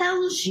 That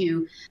tells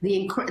you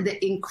the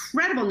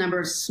incredible number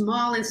of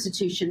small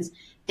institutions,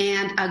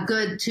 and a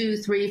good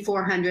 200, 300,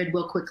 400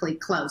 will quickly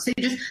close. So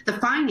the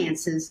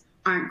finances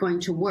aren't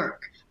going to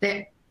work.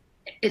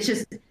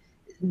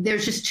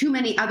 There's just too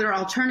many other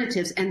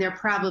alternatives, and there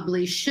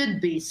probably should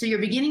be. So you're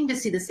beginning to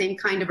see the same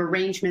kind of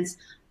arrangements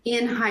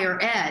in higher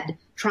ed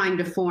trying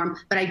to form.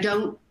 But I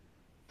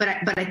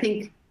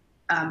think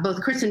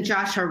both Chris and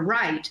Josh are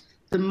right.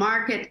 The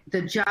market,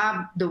 the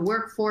job, the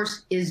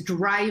workforce is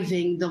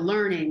driving the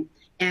learning.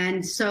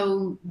 And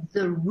so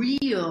the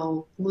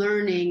real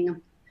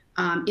learning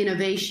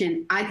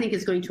innovation, I think,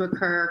 is going to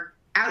occur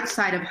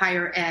outside of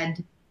higher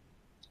ed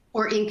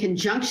or in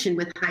conjunction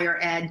with higher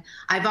ed.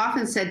 I've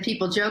often said,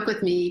 people joke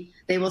with me,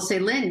 they will say,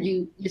 Lynn,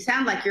 you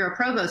sound like you're a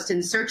provost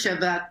in search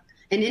of an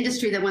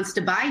industry that wants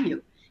to buy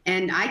you.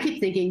 And I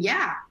keep thinking,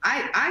 yeah,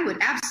 I would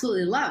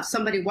absolutely love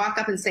somebody walk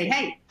up and say,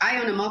 hey, I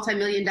own a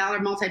multi-billion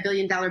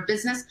dollar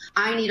business.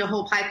 I need a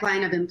whole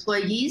pipeline of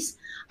employees.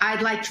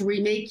 I'd like to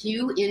remake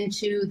you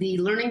into the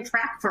learning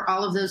track for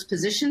all of those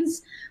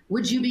positions.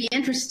 Would you be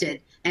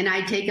interested? And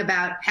I take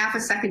about half a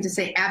second to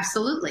say,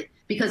 absolutely,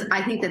 because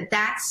I think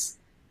that's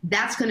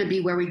going to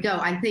be where we go.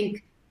 I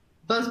think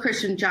both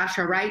Chris and Josh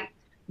are right,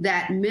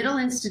 that middle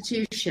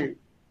institution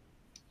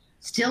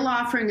still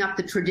offering up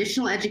the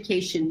traditional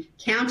education,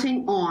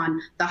 counting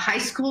on the high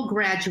school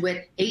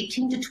graduate,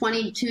 18 to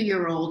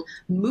 22-year-old,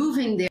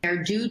 moving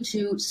there due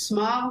to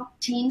small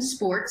team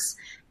sports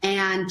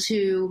and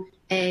to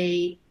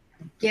a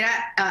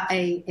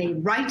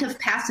rite of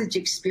passage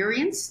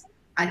experience.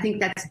 I think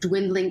that's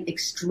dwindling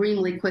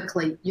extremely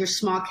quickly. Your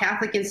small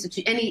Catholic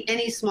institution,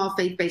 any small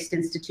faith-based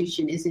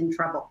institution is in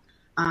trouble.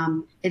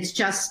 It's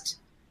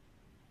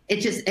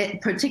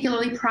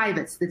particularly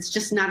privates, it's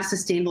just not a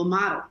sustainable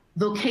model.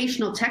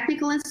 Vocational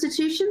technical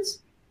institutions,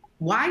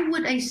 why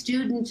would a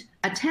student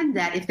attend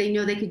that if they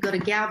know they could go to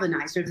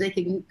Galvanize, or if they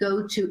could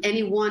go to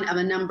any one of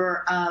a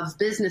number of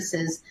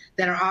businesses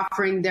that are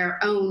offering their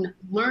own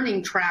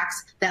learning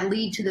tracks that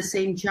lead to the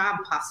same job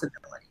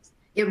possibilities?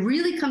 It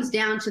really comes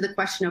down to the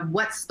question of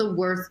what's the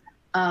worth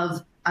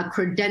of a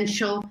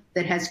credential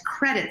that has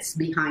credits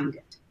behind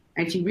it.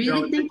 And if you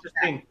really think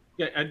that,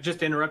 yeah, just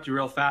to interrupt you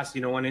real fast,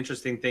 one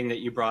interesting thing that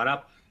you brought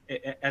up,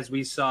 as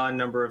we saw a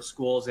number of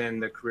schools in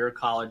the career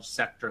college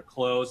sector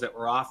close that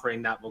were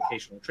offering that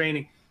vocational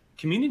training,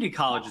 community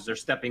colleges are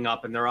stepping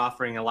up and they're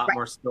offering a lot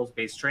more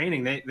skills-based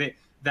training.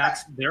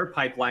 That's their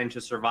pipeline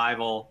to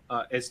survival,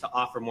 is to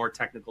offer more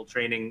technical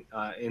training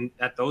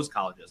at those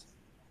colleges.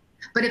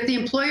 But if the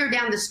employer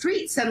down the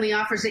street suddenly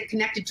offers it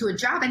connected to a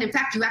job, and in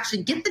fact, you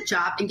actually get the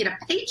job and get a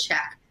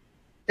paycheck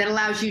that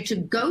allows you to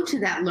go to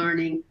that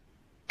learning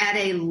at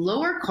a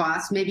lower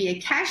cost, maybe a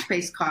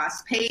cash-based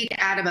cost, paid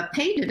out of a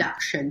pay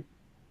deduction.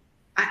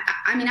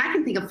 I mean, I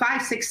can think of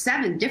 5, 6,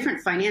 7 different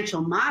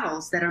financial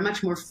models that are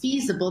much more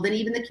feasible than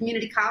even the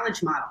community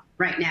college model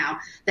right now.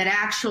 That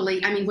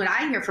actually, I mean, what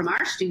I hear from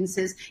our students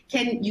is,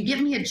 can you give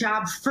me a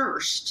job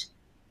first?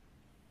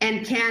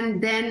 And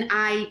can then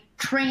I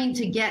train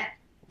to get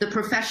the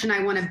profession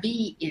I want to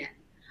be in?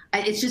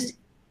 It's just,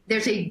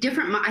 there's a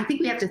different, I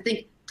think we have to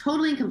think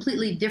totally and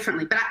completely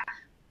differently. But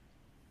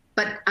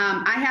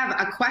I have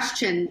a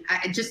question,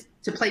 just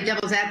to play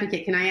devil's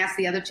advocate. Can I ask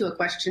the other two a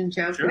question,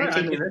 Joe? Sure,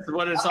 I mean, that's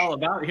what it's all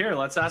about here.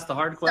 Let's ask the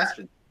hard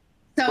question.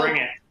 Bring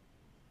it.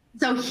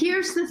 So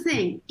here's the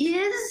thing.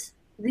 Is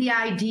the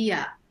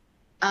idea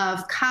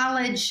of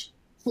college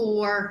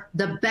for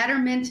the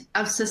betterment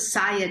of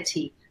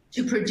society,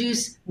 to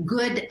produce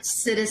good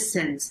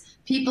citizens,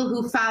 people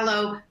who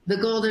follow the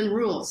golden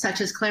rule,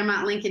 such as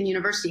Claremont Lincoln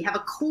University, have a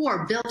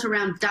core built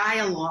around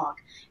dialogue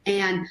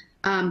and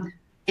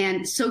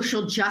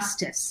social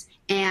justice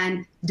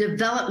and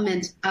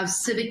development of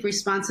civic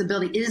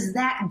responsibility? Is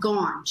that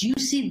gone? Do you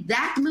see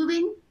that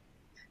moving?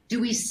 Do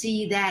we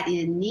see that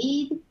in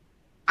need,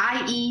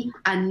 i.e.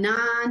 a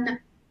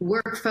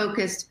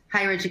non-work-focused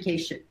higher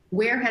education?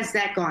 Where has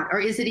that gone? Or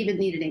is it even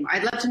needed anymore?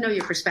 I'd love to know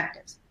your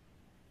perspectives.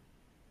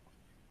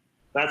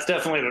 That's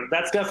definitely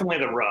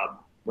the rub,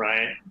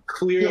 right?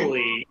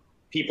 Clearly,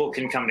 people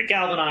can come to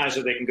Galvanize,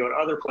 or they can go to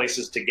other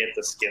places to get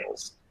the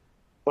skills.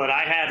 But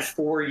I had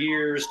 4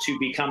 years to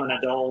become an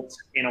adult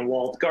in a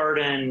walled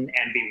garden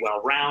and be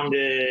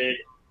well-rounded,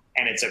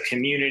 and it's a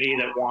community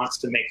that wants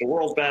to make the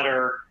world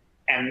better.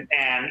 And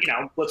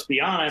let's be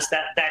honest,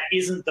 that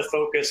isn't the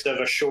focus of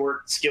a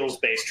short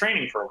skills-based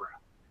training program.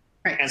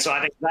 Right. And so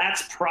I think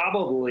that's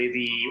probably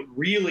the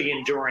really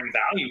enduring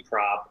value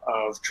prop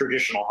of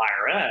traditional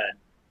higher ed,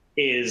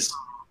 is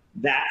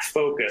that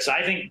focus.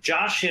 I think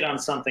Josh hit on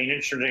something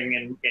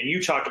interesting, and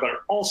you talked about it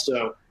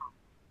also.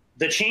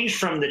 The change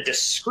from the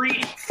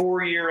discrete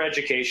 4-year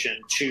education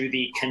to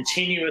the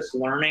continuous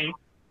learning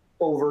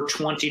over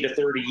 20 to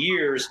 30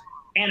 years,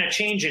 and a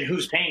change in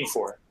who's paying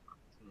for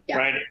it,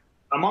 right?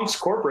 Amongst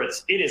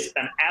corporates, it is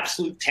an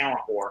absolute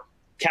talent war.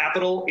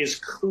 Capital is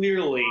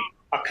clearly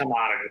a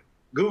commodity.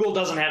 Google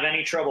doesn't have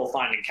any trouble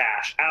finding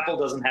cash. Apple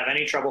doesn't have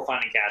any trouble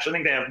finding cash. I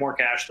think they have more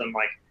cash than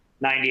like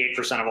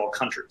 98% of all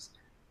countries.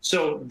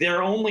 So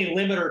their only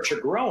limiter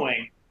to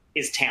growing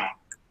is talent.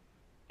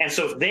 And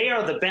so if they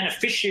are the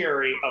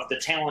beneficiary of the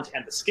talent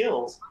and the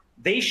skills,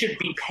 they should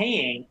be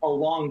paying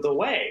along the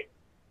way.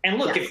 And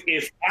look,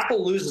 if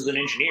Apple loses an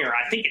engineer,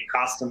 I think it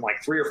costs them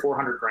like $300 or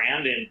 $400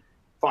 grand in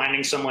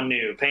finding someone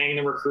new, paying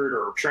the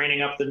recruiter,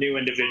 training up the new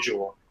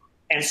individual.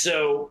 And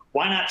so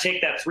why not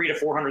take that $300,000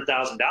 to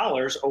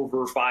 $400,000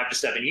 over 5 to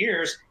 7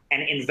 years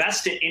and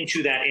invest it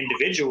into that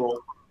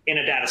individual in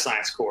a data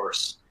science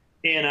course,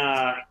 in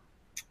a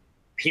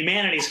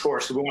humanities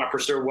course if we want to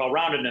pursue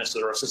well-roundedness,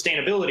 or a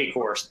sustainability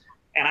course.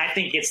 And I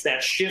think it's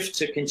that shift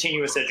to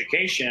continuous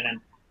education.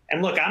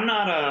 And look, I'm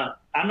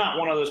not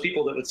one of those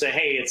people that would say,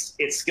 hey,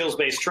 it's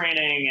skills-based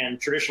training and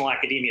traditional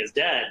academia is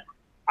dead.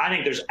 I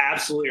think there's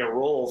absolutely a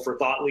role for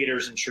thought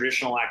leaders in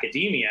traditional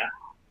academia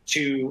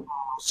to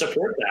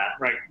support that,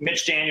 right?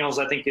 Mitch Daniels,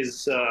 I think,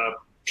 is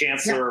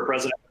chancellor or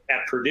president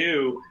at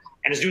Purdue,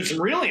 and is doing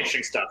some really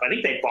interesting stuff. I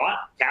think they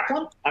bought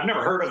Kaplan. I've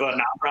never heard of a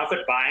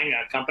nonprofit buying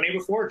a company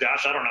before.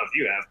 Josh, I don't know if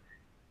you have.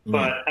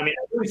 But, I mean,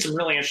 they're doing some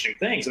really interesting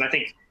things. And I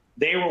think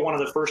they were one of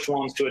the first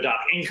ones to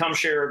adopt income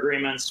share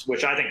agreements,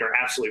 which I think are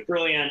absolutely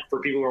brilliant for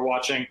people who are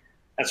watching.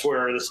 That's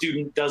where the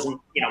student doesn't,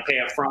 pay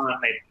up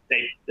front.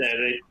 They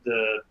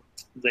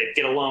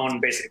get a loan,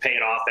 basically pay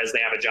it off as they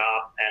have a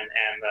job,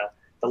 and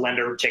the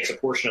lender takes a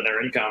portion of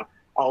their income.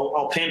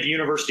 I'll pimp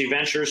University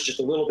Ventures just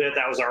a little bit.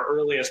 That was our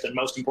earliest and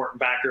most important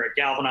backer at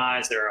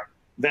Galvanize. They're a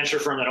venture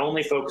firm that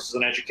only focuses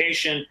on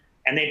education,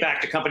 and they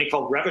backed a company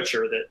called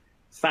Reviture that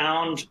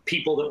found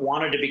people that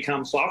wanted to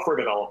become software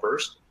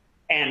developers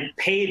and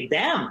paid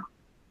them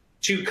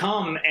to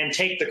come and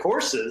take the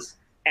courses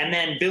and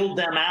then build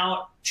them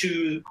out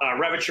to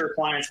Reviture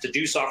clients to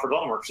do software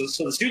development work.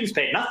 So the students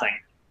paid nothing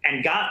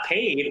and got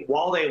paid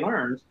while they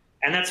learned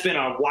And that's been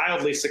a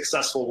wildly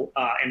successful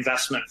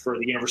investment for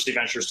the University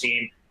Ventures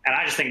team. And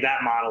I just think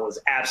that model is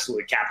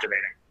absolutely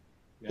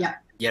captivating.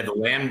 Yeah,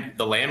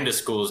 the Lambda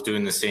school is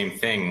doing the same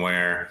thing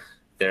where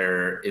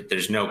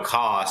there's no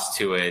cost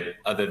to it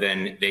other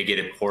than they get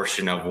a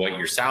portion of what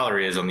your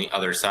salary is on the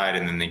other side,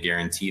 and then they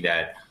guarantee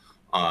that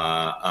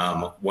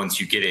once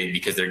you get it,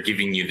 because they're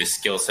giving you the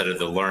skill set of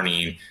the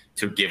learning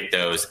to give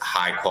those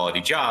high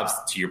quality jobs,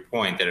 to your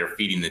point, that are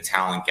feeding the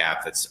talent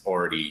gap that's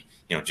already,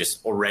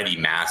 just already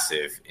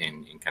massive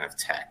in kind of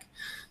tech.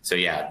 So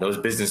yeah, those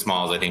business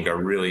models I think are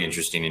really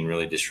interesting and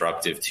really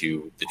disruptive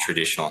to the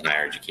traditional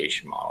higher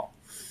education model.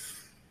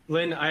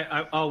 Lynn,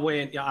 I'll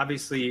weigh in. Yeah,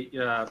 obviously,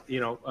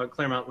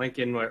 Claremont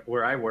Lincoln,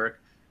 where I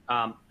work,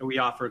 we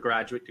offer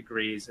graduate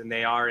degrees, and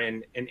they are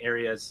in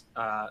areas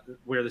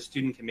where the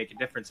student can make a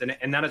difference.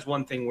 And that is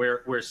one thing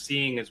we're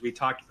seeing as we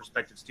talk to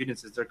prospective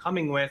students, is they're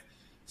coming with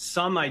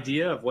some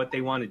idea of what they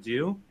want to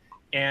do,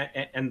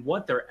 and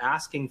what they're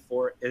asking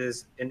for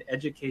is an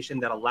education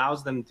that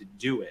allows them to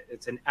do it.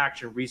 It's an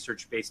action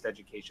research-based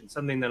education,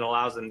 something that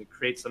allows them to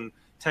create some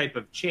type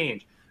of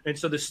change. And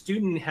so the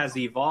student has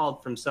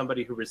evolved from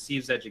somebody who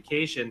receives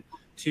education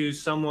to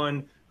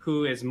someone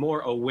who is more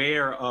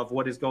aware of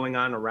what is going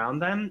on around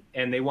them,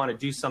 and they want to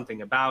do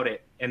something about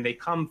it. And they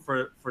come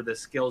for the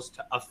skills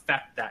to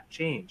affect that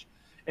change.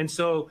 And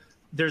so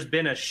there's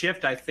been a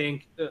shift, I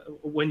think,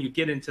 when you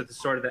get into the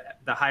sort of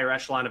the higher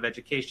echelon of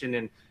education,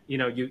 and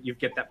you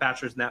get that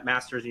bachelor's and that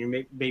master's, and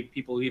you maybe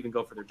people who even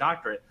go for their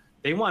doctorate.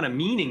 They want a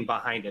meaning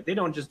behind it. They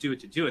don't just do it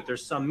to do it.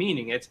 There's some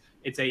meaning. It's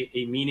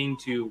a meaning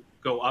to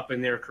go up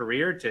in their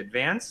career, to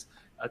advance,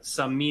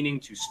 some meaning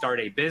to start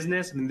a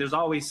business. I mean, there's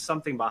always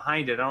something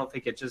behind it. I don't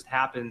think it just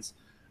happens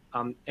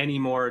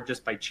anymore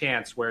just by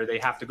chance, where they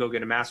have to go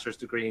get a master's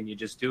degree and you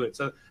just do it.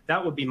 So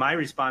that would be my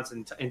response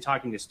in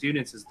talking to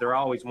students, is they're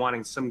always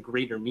wanting some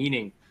greater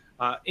meaning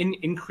in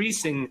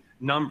increasing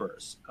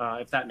numbers,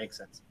 if that makes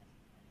sense.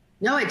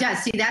 No, it does.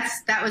 See,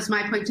 that was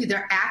my point too.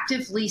 They're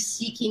actively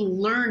seeking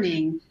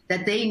learning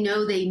that they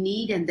know they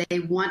need and they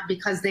want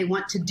because they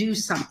want to do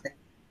something.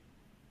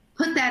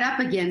 Put that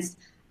up against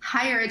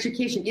higher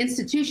education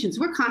institutions.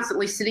 We're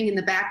constantly sitting in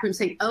the back room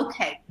saying,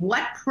 okay,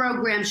 what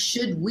programs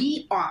should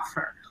we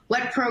offer?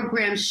 What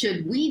programs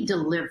should we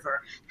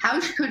deliver?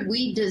 How could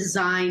we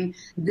design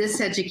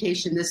this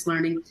education, this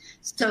learning,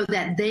 so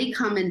that they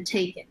come and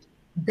take it?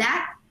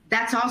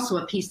 That's also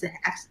a piece that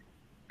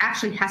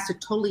actually has to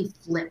totally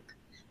flip.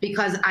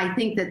 Because I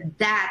think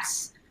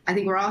I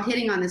think we're all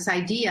hitting on this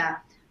idea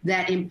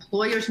that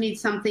employers need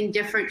something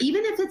different,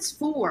 even if it's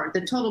for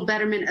the total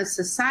betterment of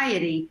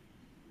society.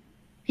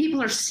 People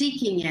are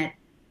seeking it.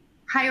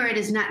 Higher ed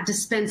is not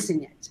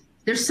dispensing it.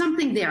 There's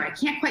something there. I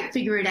can't quite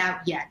figure it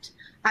out yet.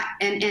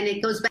 And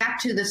it goes back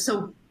to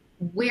so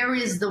where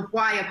is the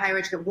why of higher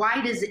education?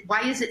 Why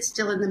is it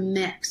still in the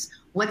mix?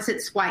 What's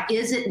its why?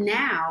 Is it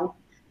now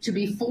to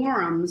be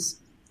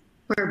forums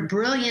where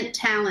brilliant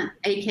talent,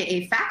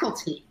 AKA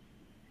faculty,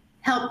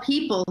 help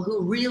people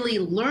who really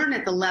learn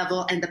at the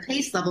level and the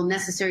pace level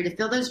necessary to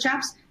fill those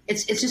jobs?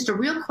 It's just a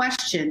real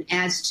question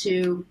as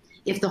to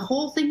if the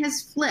whole thing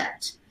has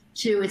flipped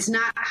to it's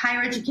not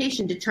higher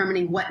education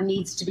determining what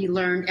needs to be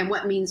learned and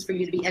what means for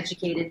you to be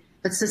educated,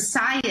 but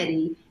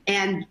society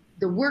and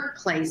the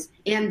workplace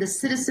and the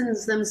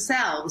citizens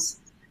themselves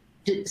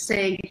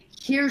saying,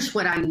 here's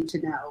what I need to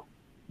know.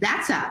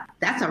 That's a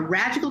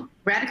radical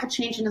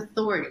change in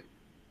authority.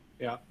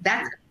 Yeah.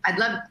 I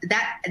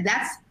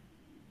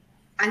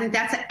think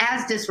that's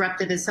as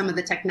disruptive as some of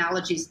the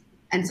technologies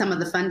and some of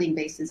the funding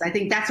bases. I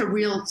think that's a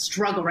real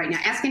struggle right now.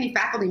 Ask any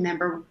faculty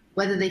member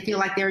whether they feel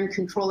like they're in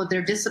control of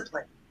their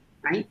discipline,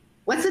 right?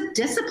 What's a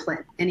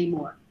discipline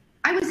anymore?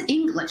 I was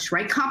English,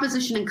 right?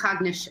 Composition and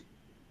cognition.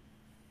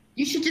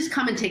 You should just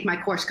come and take my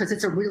course because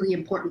it's a really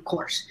important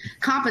course.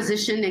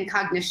 Composition and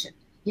cognition.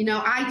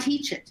 I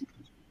teach it.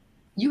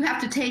 You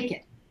have to take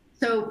it.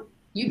 So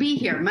you be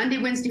here Monday,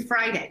 Wednesday,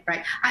 Friday,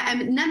 right? I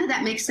mean, none of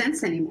that makes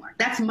sense anymore.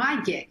 That's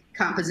my gig,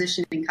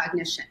 composition and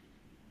cognition.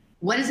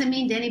 What does it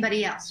mean to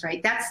anybody else,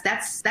 right?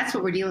 That's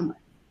what we're dealing with.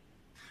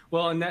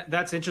 Well, and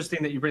that's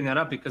interesting that you bring that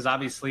up, because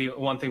obviously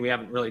one thing we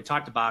haven't really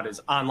talked about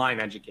is online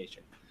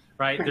education,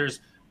 right?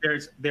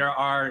 There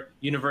are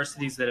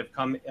universities that have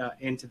come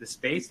into the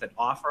space that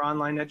offer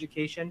online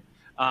education.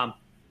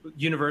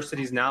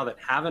 Universities now that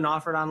haven't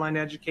offered online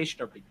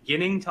education are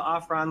beginning to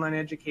offer online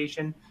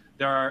education.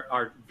 There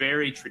are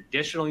very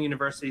traditional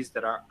universities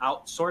that are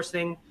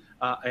outsourcing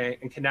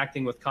and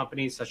connecting with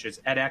companies such as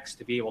edX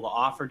to be able to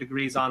offer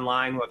degrees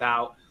online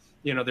without,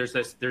 there's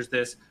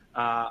this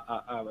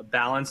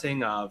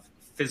balancing of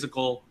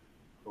physical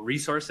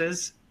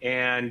resources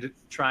and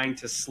trying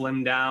to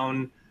slim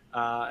down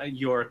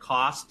your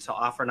cost to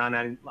offer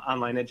an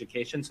online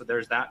education. So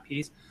there's that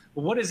piece.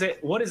 But what does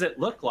it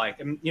look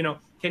like? And,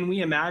 can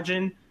we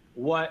imagine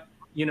what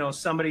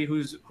somebody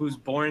who's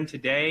born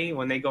today,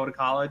 when they go to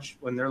college,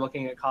 when they're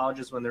looking at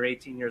colleges when they're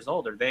 18 years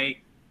old, are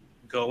they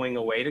going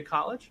away to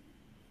college?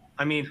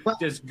 I mean,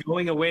 does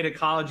going away to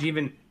college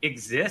even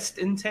exist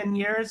in 10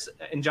 years?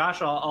 And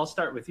Josh, I'll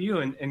start with you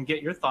and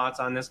get your thoughts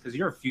on this, because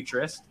you're a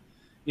futurist.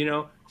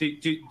 Do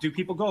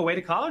people go away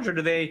to college, or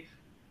do they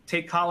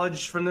take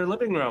college from their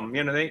living room?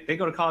 They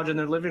go to college in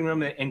their living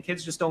room, and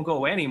kids just don't go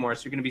away anymore.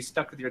 So you're going to be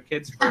stuck with your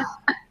kids for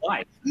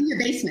life. In your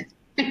basement.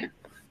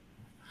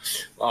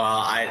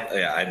 I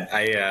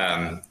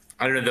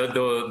don't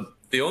know.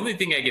 The only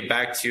thing I get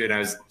back to, and I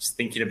was just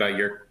thinking about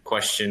your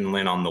question,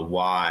 Lynn, on the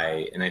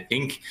why, and I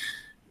think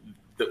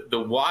the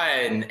why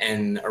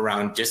and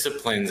around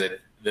disciplines,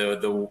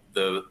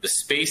 the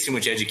space in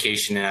which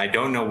education, and I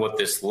don't know what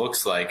this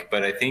looks like,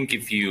 but I think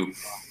if you,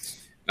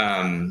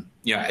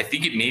 I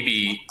think it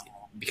maybe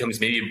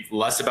becomes maybe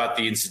less about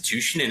the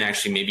institution and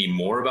actually maybe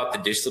more about the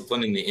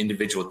discipline and the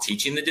individual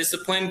teaching the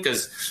discipline.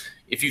 Because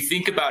if you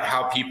think about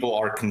how people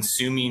are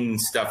consuming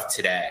stuff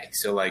today,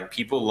 so like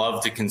people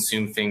love to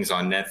consume things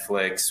on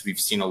Netflix. We've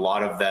seen a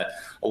lot of that,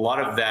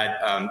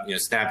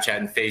 Snapchat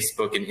and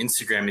Facebook and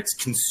Instagram. It's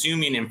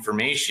consuming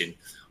information.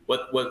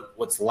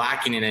 What's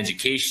lacking in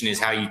education is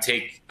how you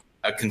take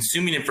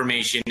consuming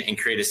information and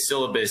create a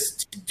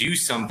syllabus to do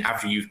something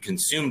after you've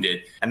consumed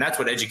it, and that's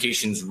what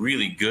education's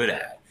really good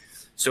at.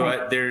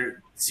 So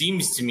there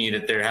seems to me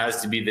that there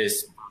has to be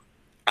this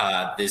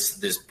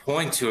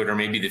point to it, or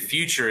maybe the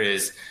future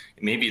is.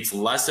 Maybe it's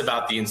less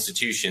about the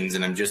institutions,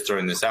 and I'm just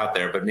throwing this out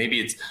there, but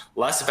maybe it's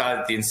less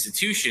about the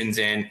institutions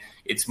and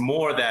it's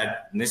more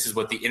that, and this is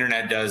what the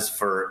internet does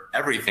for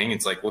everything.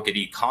 It's like, look at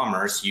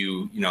e-commerce,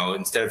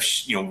 instead of,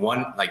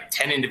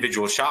 10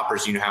 individual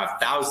shoppers, you have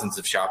thousands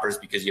of shoppers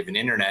because you have an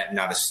internet and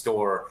not a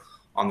store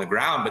on the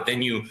ground. But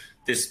then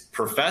this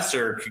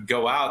professor could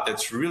go out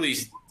that's really,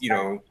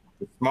 the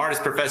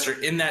smartest professor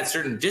in that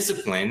certain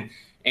discipline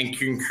and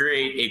can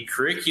create a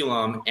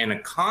curriculum and a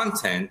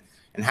content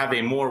and have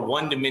a more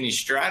one-to-many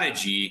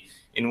strategy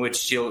in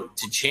which to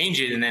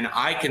change it. And then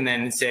I can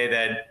then say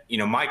that,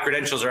 my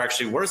credentials are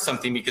actually worth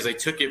something because I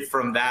took it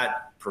from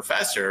that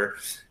professor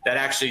that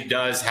actually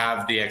does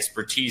have the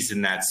expertise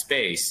in that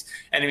space.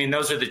 And I mean,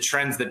 those are the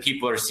trends that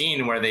people are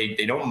seeing where they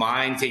don't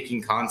mind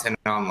taking content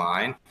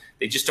online.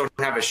 They just don't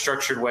have a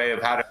structured way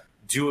of how to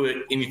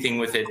do anything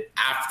with it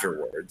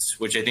afterwards,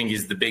 which I think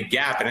is the big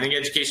gap. And I think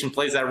education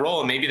plays that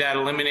role. And maybe that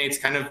eliminates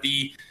kind of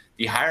the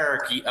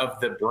hierarchy of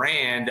the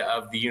brand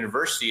of the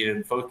university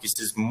and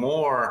focuses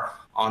more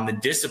on the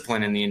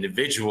discipline and the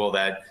individual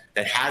that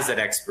has that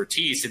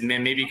expertise. And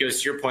then maybe it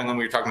goes to your point when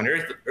we were talking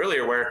about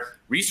earlier, where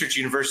research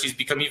universities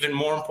become even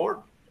more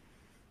important.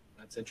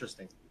 That's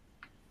interesting.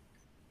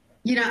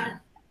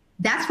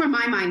 That's where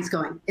my mind's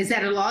going, is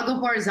that it'll go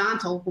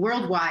horizontal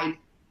worldwide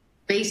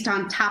based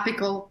on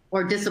topical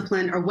or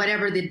discipline or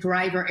whatever the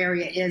driver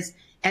area is.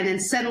 And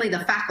then suddenly the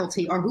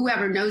faculty or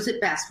whoever knows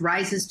it best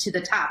rises to the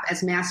top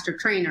as master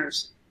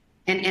trainers.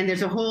 And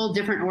there's a whole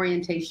different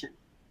orientation.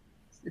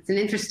 It's an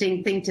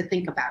interesting thing to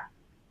think about.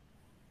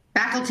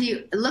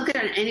 Faculty, look at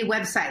any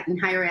website in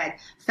higher ed.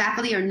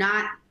 Faculty are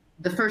not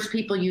the first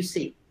people you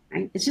see,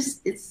 right?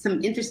 It's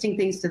some interesting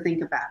things to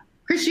think about.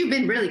 Chris, you've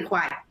been really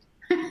quiet.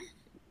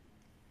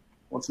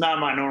 Well, it's not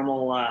my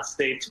normal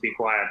state to be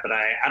quiet, but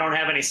I don't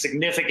have any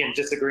significant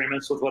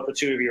disagreements with what the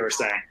two of you are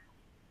saying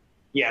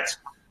yet.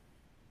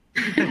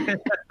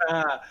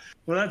 Well,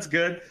 that's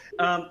good.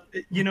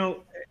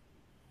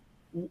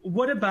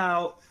 What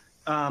about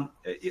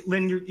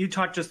Lynn? You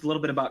talked just a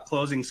little bit about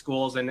closing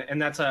schools,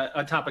 and that's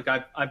a topic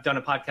I've done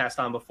a podcast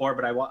on before,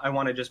 but I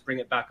want to just bring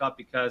it back up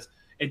because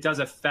it does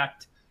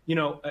affect.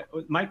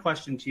 My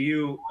question to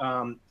you,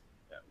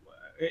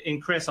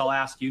 and Chris, I'll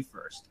ask you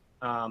first.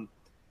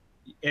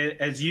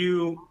 As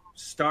you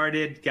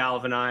started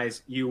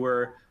Galvanize, you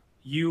were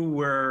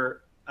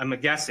I'm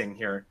guessing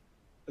here,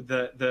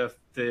 the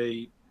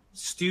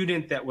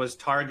student that was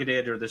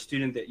targeted or the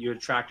student that you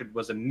attracted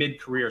was a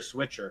mid-career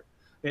switcher.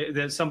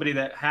 There's somebody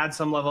that had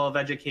some level of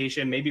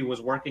education, maybe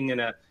was working in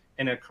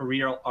a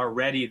career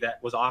already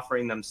that was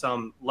offering them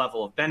some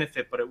level of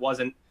benefit, but it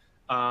wasn't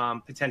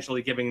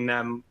potentially giving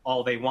them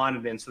all they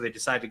wanted, and so they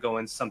decided to go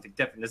into something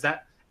different. Is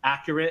that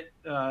accurate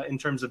in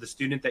terms of the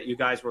student that you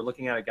guys were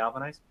looking at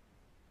Galvanize?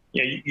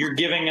 Yeah, you're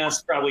giving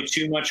us probably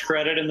too much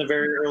credit in the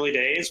very early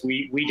days.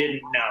 We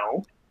didn't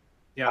know.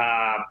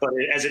 Yeah. But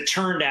as it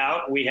turned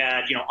out, we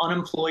had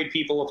unemployed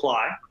people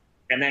apply,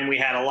 and then we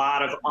had a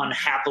lot of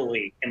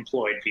unhappily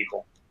employed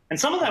people. And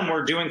some of them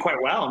were doing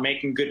quite well and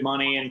making good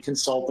money and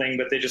consulting,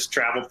 but they just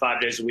traveled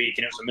 5 days a week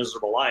and it was a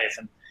miserable life.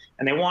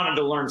 And they wanted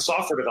to learn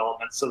software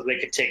development so that they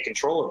could take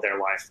control of their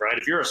life, right?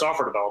 If you're a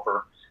software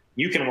developer,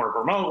 you can work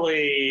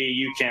remotely,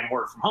 you can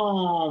work from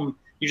home,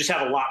 you just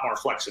have a lot more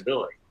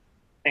flexibility.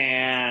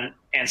 And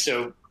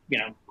so,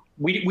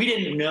 we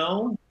didn't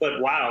know,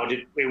 but wow,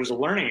 it was a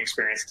learning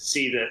experience to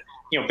see that,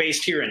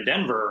 based here in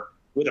Denver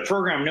with a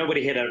program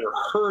nobody had ever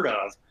heard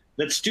of,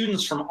 that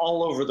students from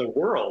all over the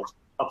world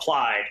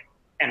applied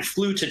and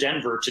flew to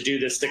Denver to do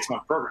this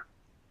 6-month program.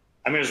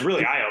 I mean, it was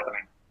really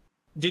eye-opening.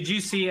 Did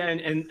you see,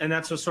 and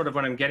that's sort of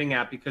what I'm getting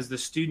at, because the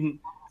student,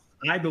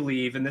 I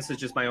believe, and this is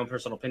just my own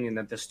personal opinion,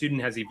 that the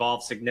student has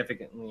evolved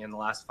significantly in the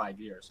last 5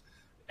 years.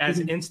 As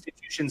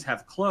institutions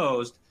have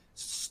closed,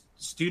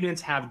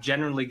 students have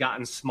generally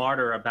gotten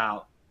smarter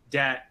about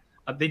debt.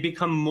 They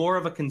become more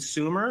of a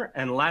consumer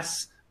and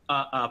less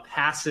a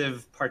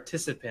passive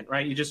participant,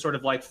 right? You just sort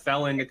of like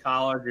fell into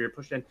college or you're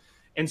pushed in.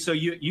 And so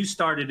you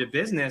started a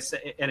business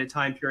at a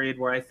time period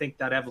where I think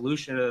that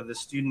evolution of the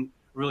student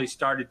really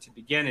started to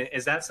begin.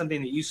 Is that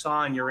something that you saw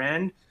on your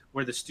end,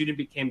 where the student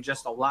became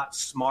just a lot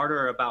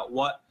smarter about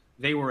what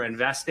they were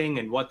investing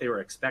and what they were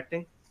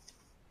expecting?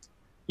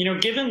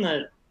 Given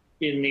that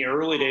in the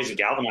early days of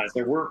Galvanize,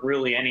 there weren't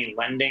really any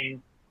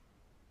lending,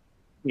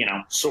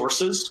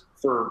 sources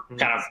for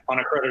kind of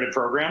unaccredited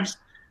programs,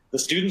 the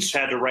students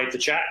had to write the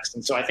checks.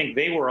 And so I think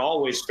they were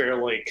always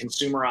fairly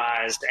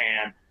consumerized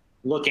and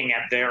looking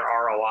at their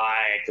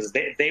ROI, because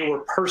they were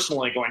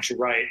personally going to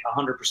write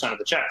 100% of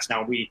the checks.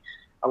 Now, we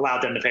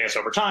allowed them to pay us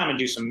over time and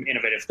do some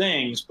innovative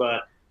things,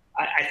 but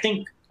I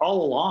think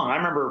all along, I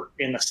remember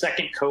in the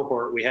second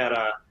cohort, we had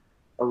a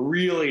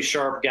really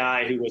sharp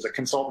guy who was a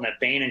consultant at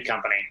Bain &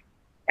 Company,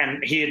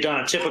 and he had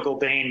done a typical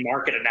Bain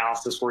market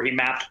analysis where he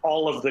mapped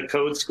all of the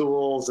code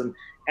schools, and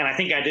I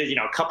think I did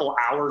a couple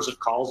hours of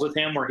calls with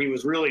him where he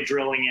was really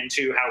drilling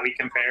into how we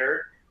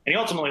compared, and he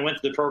ultimately went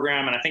to the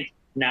program, and I think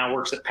now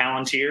works at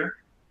Palantir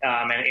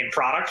and in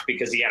product,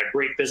 because he had a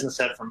great business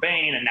head from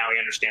Bain, and now he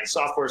understands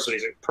software, so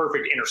he's a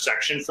perfect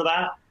intersection for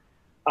that.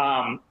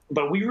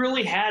 But we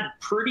really had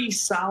pretty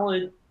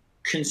solid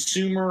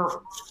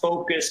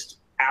consumer-focused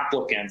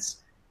applicants,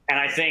 and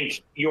I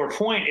think your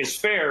point is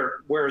fair.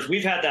 Whereas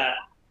we've had that,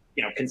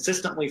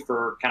 consistently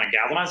for kind of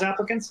Galvanize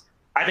applicants,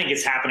 I think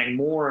it's happening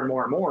more and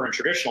more and more in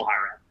traditional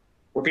higher ed,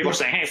 where people are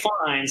saying, "Hey,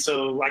 fine,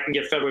 so I can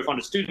get federally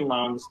funded student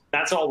loans.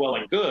 That's all well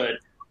and good,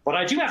 but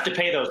I do have to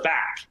pay those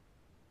back.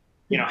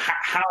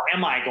 How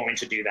am I going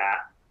to do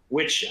that?"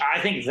 Which I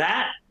think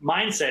that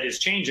mindset is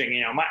changing.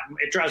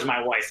 It drives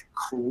my wife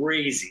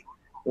crazy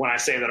when I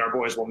say that our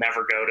boys will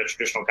never go to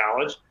traditional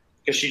college,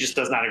 because she just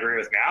does not agree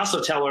with me. I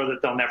also tell her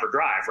that they'll never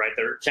drive, right?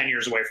 They're 10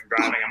 years away from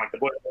driving. I'm like, the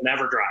boys will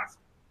never drive.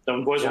 The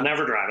boys will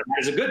never drive. And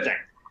that is a good thing.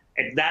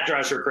 And that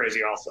drives her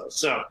crazy also.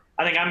 So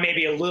I think I'm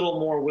maybe a little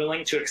more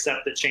willing to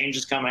accept that change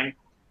is coming.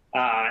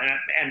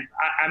 And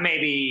I may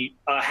be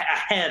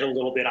ahead a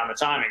little bit on the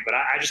timing, but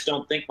I just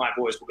don't think my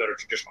boys will go to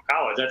traditional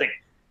college. I think,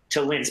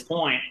 to Lynn's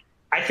point,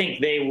 I think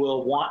they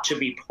will want to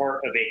be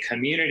part of a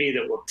community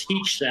that will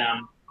teach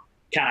them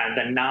kind of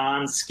the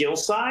non-skill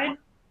side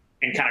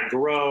and kind of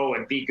grow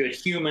and be good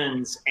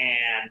humans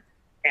and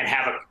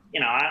have a,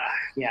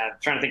 I'm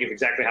trying to think of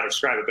exactly how to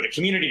describe it, but a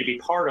community to be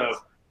part of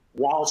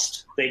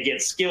whilst they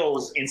get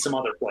skills in some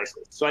other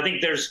places. So I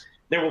think there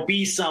will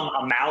be some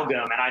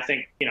amalgam, and I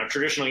think,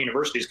 traditional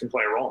universities can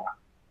play a role in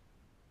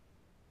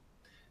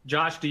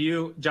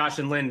that. Josh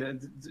and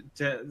Lynn,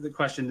 the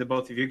question to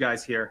both of you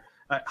guys here,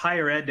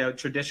 higher ed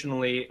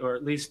traditionally, or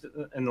at least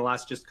in the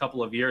last just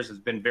couple of years, has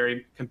been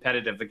very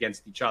competitive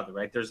against each other,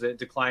 right? There's a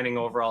declining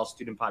overall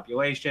student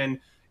population.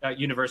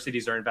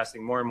 Universities are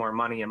investing more and more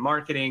money in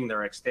marketing.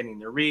 They're extending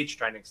their reach,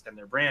 trying to extend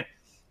their brand.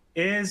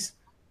 Is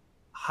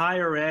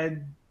higher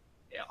ed,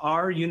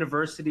 are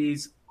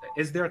universities,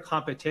 is there a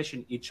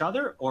competition each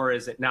other, or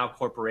is it now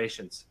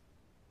corporations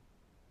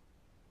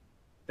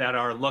that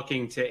are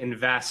looking to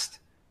invest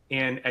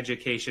in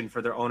education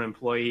for their own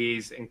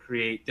employees and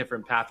create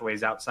different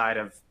pathways outside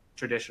of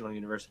traditional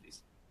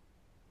universities?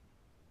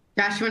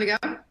 Josh, you want to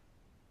go?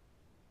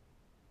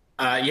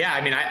 Yeah,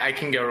 I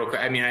can go real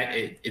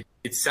quick.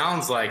 It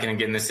sounds like, and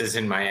again, this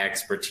isn't my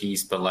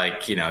expertise, but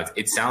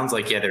it sounds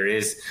like, there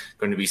is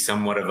going to be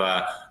somewhat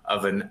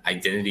of an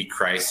identity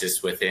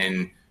crisis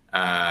within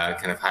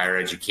kind of higher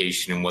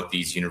education and what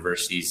these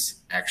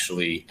universities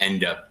actually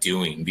end up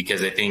doing,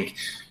 because I think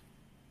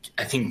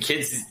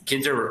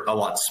kids are a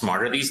lot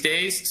smarter these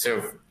days.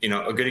 So,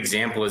 a good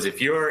example is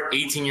if you're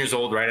 18 years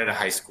old right out of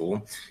high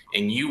school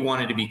and you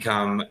wanted to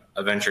become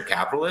a venture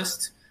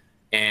capitalist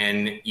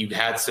and you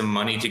had some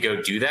money to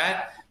go do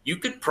that, I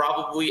could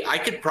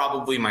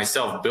probably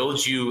myself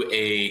build you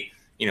a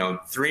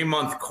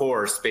 3-month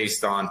course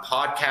based on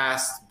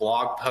podcasts,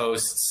 blog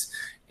posts,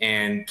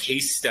 and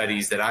case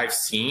studies that I've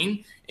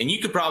seen, and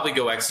you could probably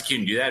go execute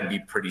and do that and be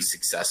pretty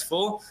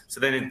successful. So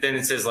then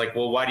it says, like,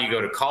 well, why do you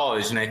go to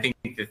college? And I think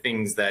the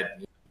things that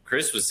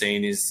Chris was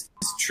saying is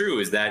true,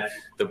 is that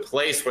the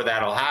place where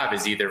that'll have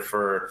is either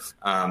for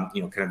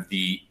kind of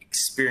the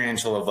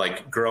experiential of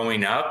like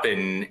growing up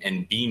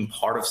and being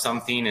part of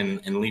something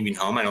and leaving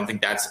home. I don't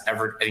think that's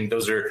ever, I think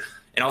those are,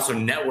 and also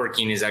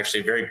networking is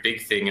actually a very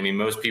big thing.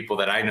 Most people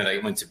that I know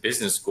that went to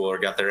business school or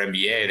got their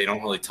MBA, they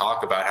don't really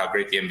talk about how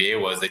great the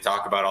MBA was. They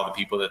talk about all the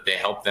people that they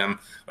helped them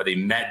or they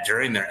met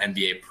during their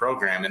MBA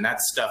program. And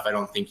that's stuff I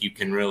don't think you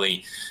can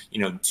really,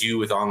 do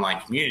with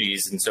online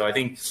communities. And so I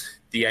think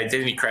the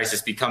identity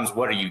crisis becomes,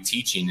 what are you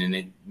teaching?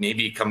 And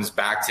maybe it comes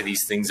back to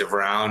these things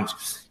around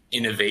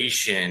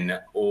innovation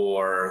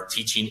or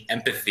teaching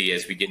empathy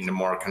as we get into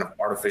more kind of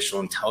artificial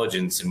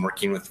intelligence and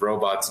working with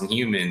robots and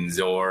humans,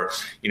 or,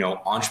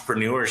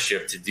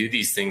 entrepreneurship to do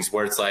these things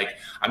where it's like,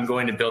 I'm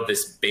going to build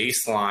this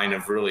baseline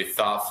of really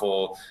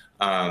thoughtful,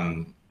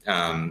 or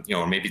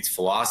maybe it's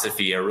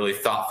philosophy or really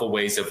thoughtful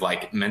ways of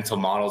like mental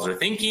models or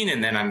thinking.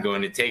 And then I'm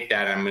going to take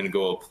that and I'm going to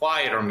go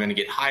apply it, or I'm going to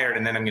get hired.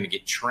 And then I'm going to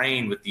get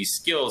trained with these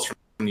skills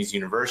from these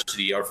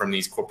universities or from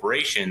these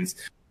corporations.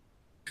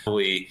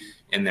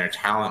 in their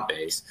talent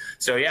base.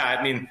 So yeah,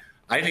 I mean,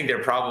 I think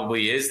there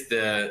probably is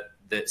the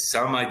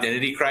some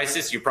identity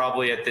crisis. You're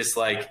probably at this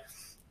like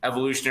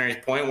evolutionary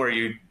point where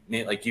you,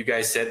 like you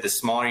guys said, the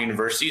smaller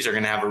universities are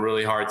going to have a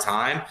really hard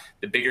time.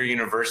 The bigger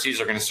universities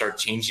are going to start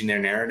changing their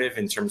narrative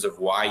in terms of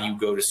why you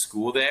go to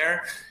school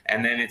there.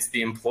 And then it's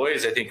the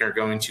employers, I think, are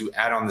going to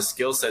add on the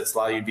skill sets to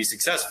allow you to be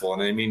successful.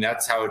 And I mean,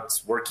 that's how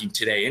it's working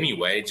today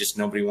anyway, just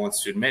nobody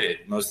wants to admit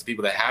it. Most of the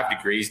people that have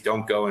degrees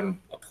don't go and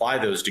apply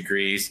those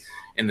degrees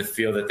in the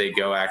field that they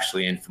go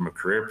actually in from a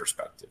career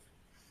perspective.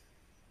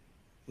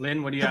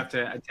 Lynn, what do you have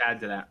to add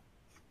to that?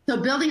 So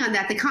building on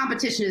that, the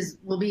competition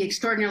will be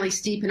extraordinarily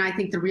steep, and I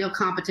think the real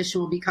competition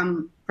will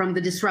become from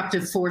the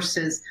disruptive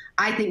forces.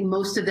 I think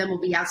most of them will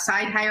be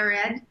outside higher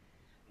ed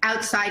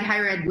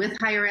with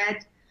higher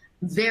ed.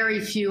 Very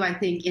few, I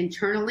think,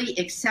 internally,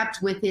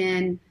 except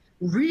within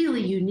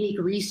really unique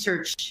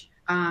research,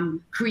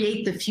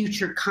 create the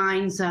future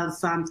kinds of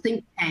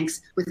think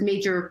tanks with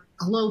major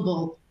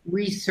global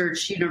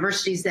research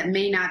universities that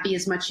may not be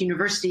as much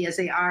university as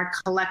they are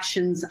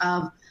collections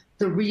of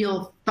the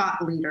real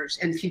thought leaders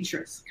and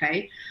futurists.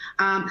 Okay,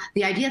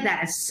 the idea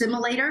that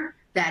assimilator,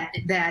 that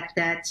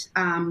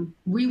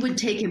we would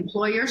take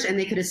employers and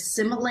they could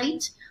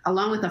assimilate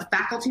along with a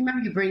faculty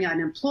member. You bring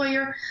an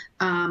employer,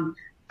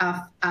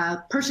 a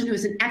person who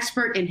is an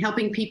expert in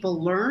helping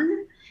people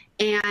learn,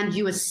 and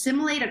you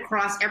assimilate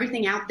across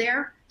everything out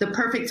there. The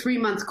perfect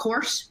 3-month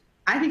course.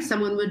 I think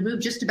someone would move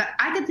just about.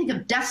 I could think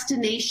of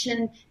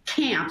destination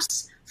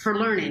camps for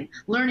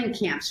learning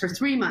camps for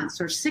 3 months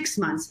or 6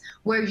 months,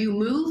 where you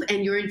move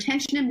and your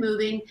intention in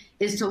moving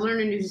is to learn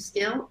a new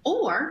skill,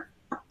 or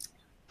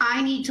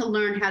I need to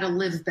learn how to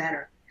live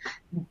better.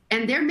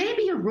 And there may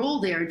be a role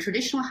there in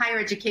traditional higher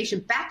education,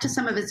 back to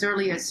some of its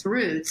earliest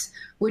roots,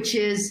 which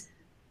is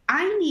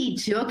I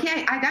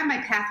got my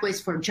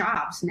pathways for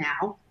jobs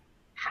now.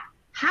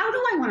 How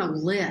do I want to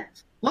live?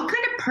 What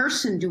kind of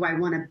person do I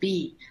want to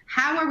be?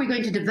 How are we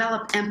going to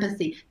develop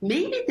empathy?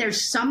 Maybe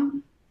there's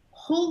some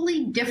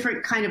wholly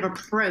different kind of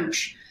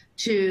approach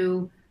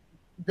to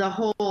the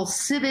whole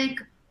civic,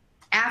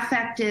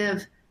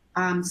 affective,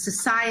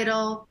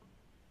 societal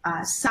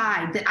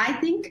side that I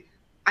think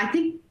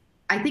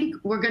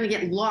we're going to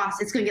get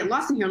lost. It's going to get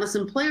lost in here unless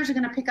employers are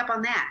going to pick up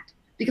on that.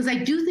 Because I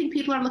do think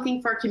people are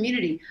looking for a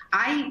community.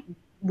 I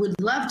would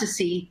love to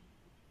see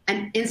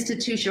an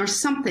institution or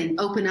something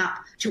open up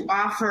to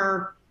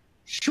offer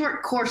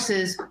short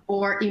courses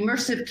or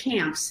immersive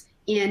camps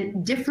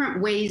in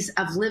different ways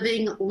of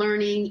living,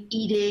 learning,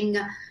 eating,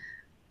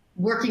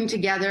 working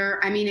together.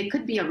 I mean, it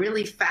could be a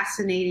really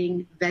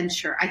fascinating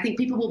venture. I think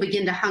people will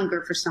begin to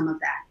hunger for some of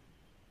that.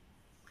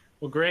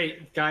 Well,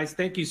 great, guys.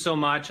 Thank you so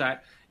much.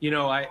 The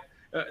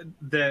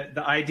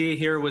idea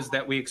here was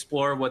that we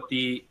explore what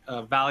the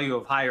value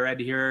of higher ed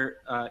here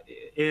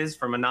is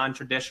from a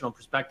non-traditional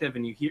perspective.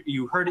 And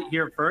you heard it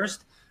here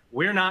first.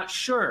 We're not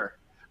sure.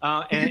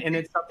 And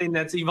it's something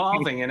that's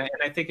evolving. And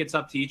I think it's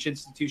up to each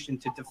institution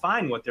to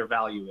define what their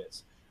value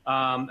is,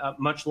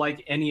 much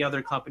like any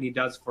other company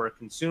does for a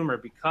consumer,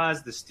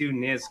 because the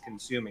student is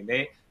consuming.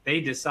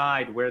 They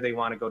decide where they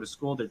want to go to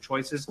school. Their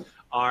choices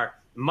are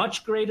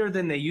much greater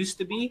than they used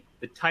to be.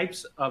 The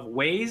types of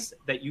ways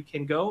that you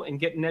can go and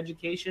get an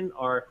education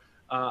are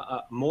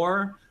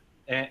more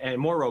and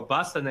more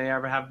robust than they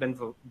ever have been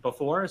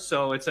before.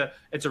 So it's a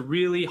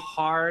really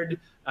hard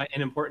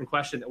and important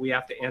question that we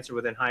have to answer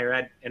within higher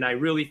ed. And I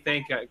really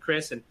thank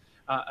Chris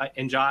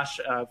and Josh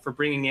for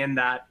bringing in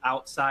that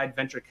outside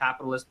venture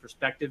capitalist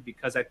perspective,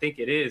 because I think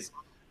it is,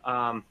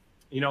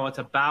 it's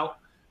about,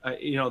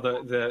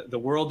 the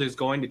world is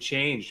going to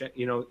change.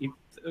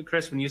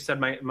 Chris, when you said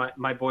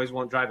my boys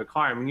won't drive a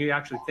car, when you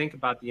actually think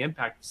about the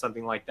impact of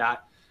something like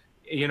that,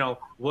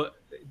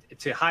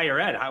 to higher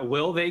ed,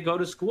 will they go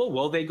to school?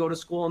 Will they go to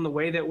school in the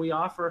way that we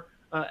offer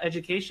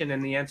education?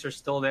 And the answer is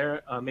still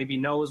there, maybe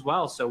no as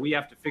well. So we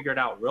have to figure it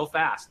out real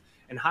fast.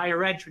 And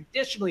higher ed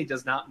traditionally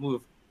does not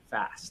move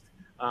fast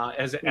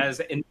as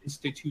an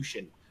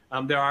institution.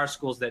 There are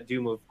schools that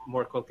do move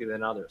more quickly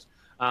than others.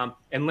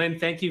 And Lynn,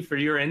 thank you for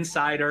your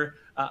insider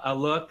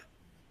look.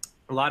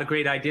 A lot of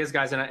great ideas,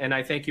 guys. And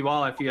I thank you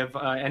all. If you have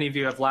any of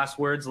you have last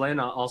words, Lynn,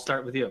 I'll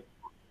start with you.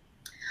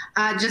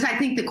 I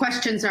think the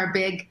questions are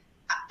big.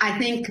 I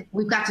think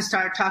we've got to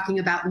start talking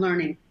about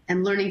learning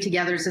and learning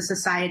together as a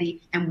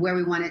society and where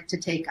we want it to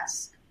take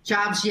us.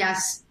 Jobs,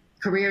 yes.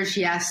 Careers,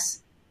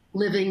 yes.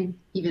 Living,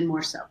 even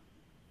more so.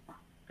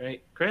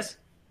 Great. Chris?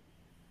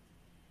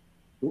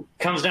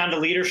 Comes down to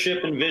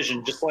leadership and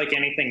vision, just like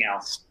anything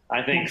else.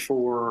 I think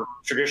for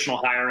traditional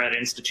higher ed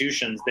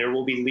institutions, there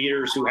will be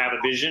leaders who have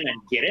a vision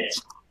and get it.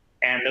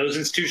 And those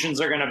institutions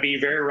are going to be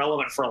very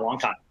relevant for a long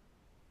time.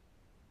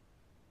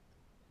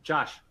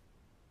 Josh?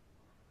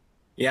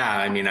 Yeah,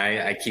 I mean,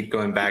 I keep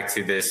going back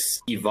to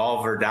this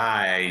evolve or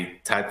die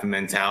type of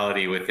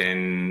mentality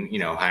within,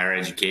 higher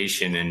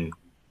education. And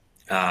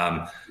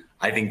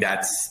I think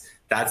that's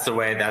the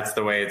way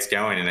it's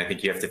going. And I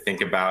think you have to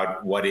think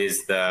about what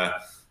is the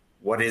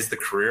what is the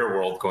career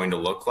world going to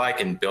look like,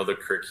 and build a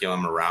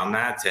curriculum around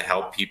that to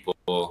help people.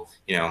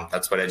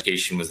 That's what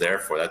education was there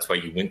for. That's why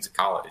you went to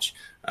college.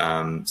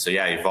 So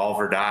yeah, evolve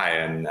or die,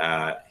 and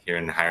here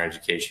in higher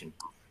education.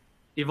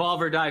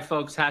 Evolve or die,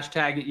 folks.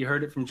 Hashtag it. You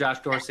heard it from Josh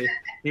Dorsey.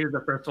 He was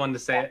the first one to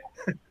say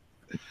it.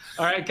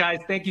 All right, guys.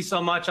 Thank you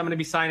so much. I'm going to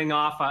be signing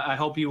off. I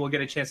hope you will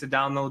get a chance to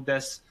download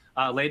this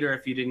later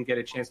if you didn't get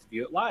a chance to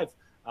view it live.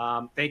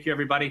 Thank you,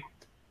 everybody.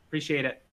 Appreciate it.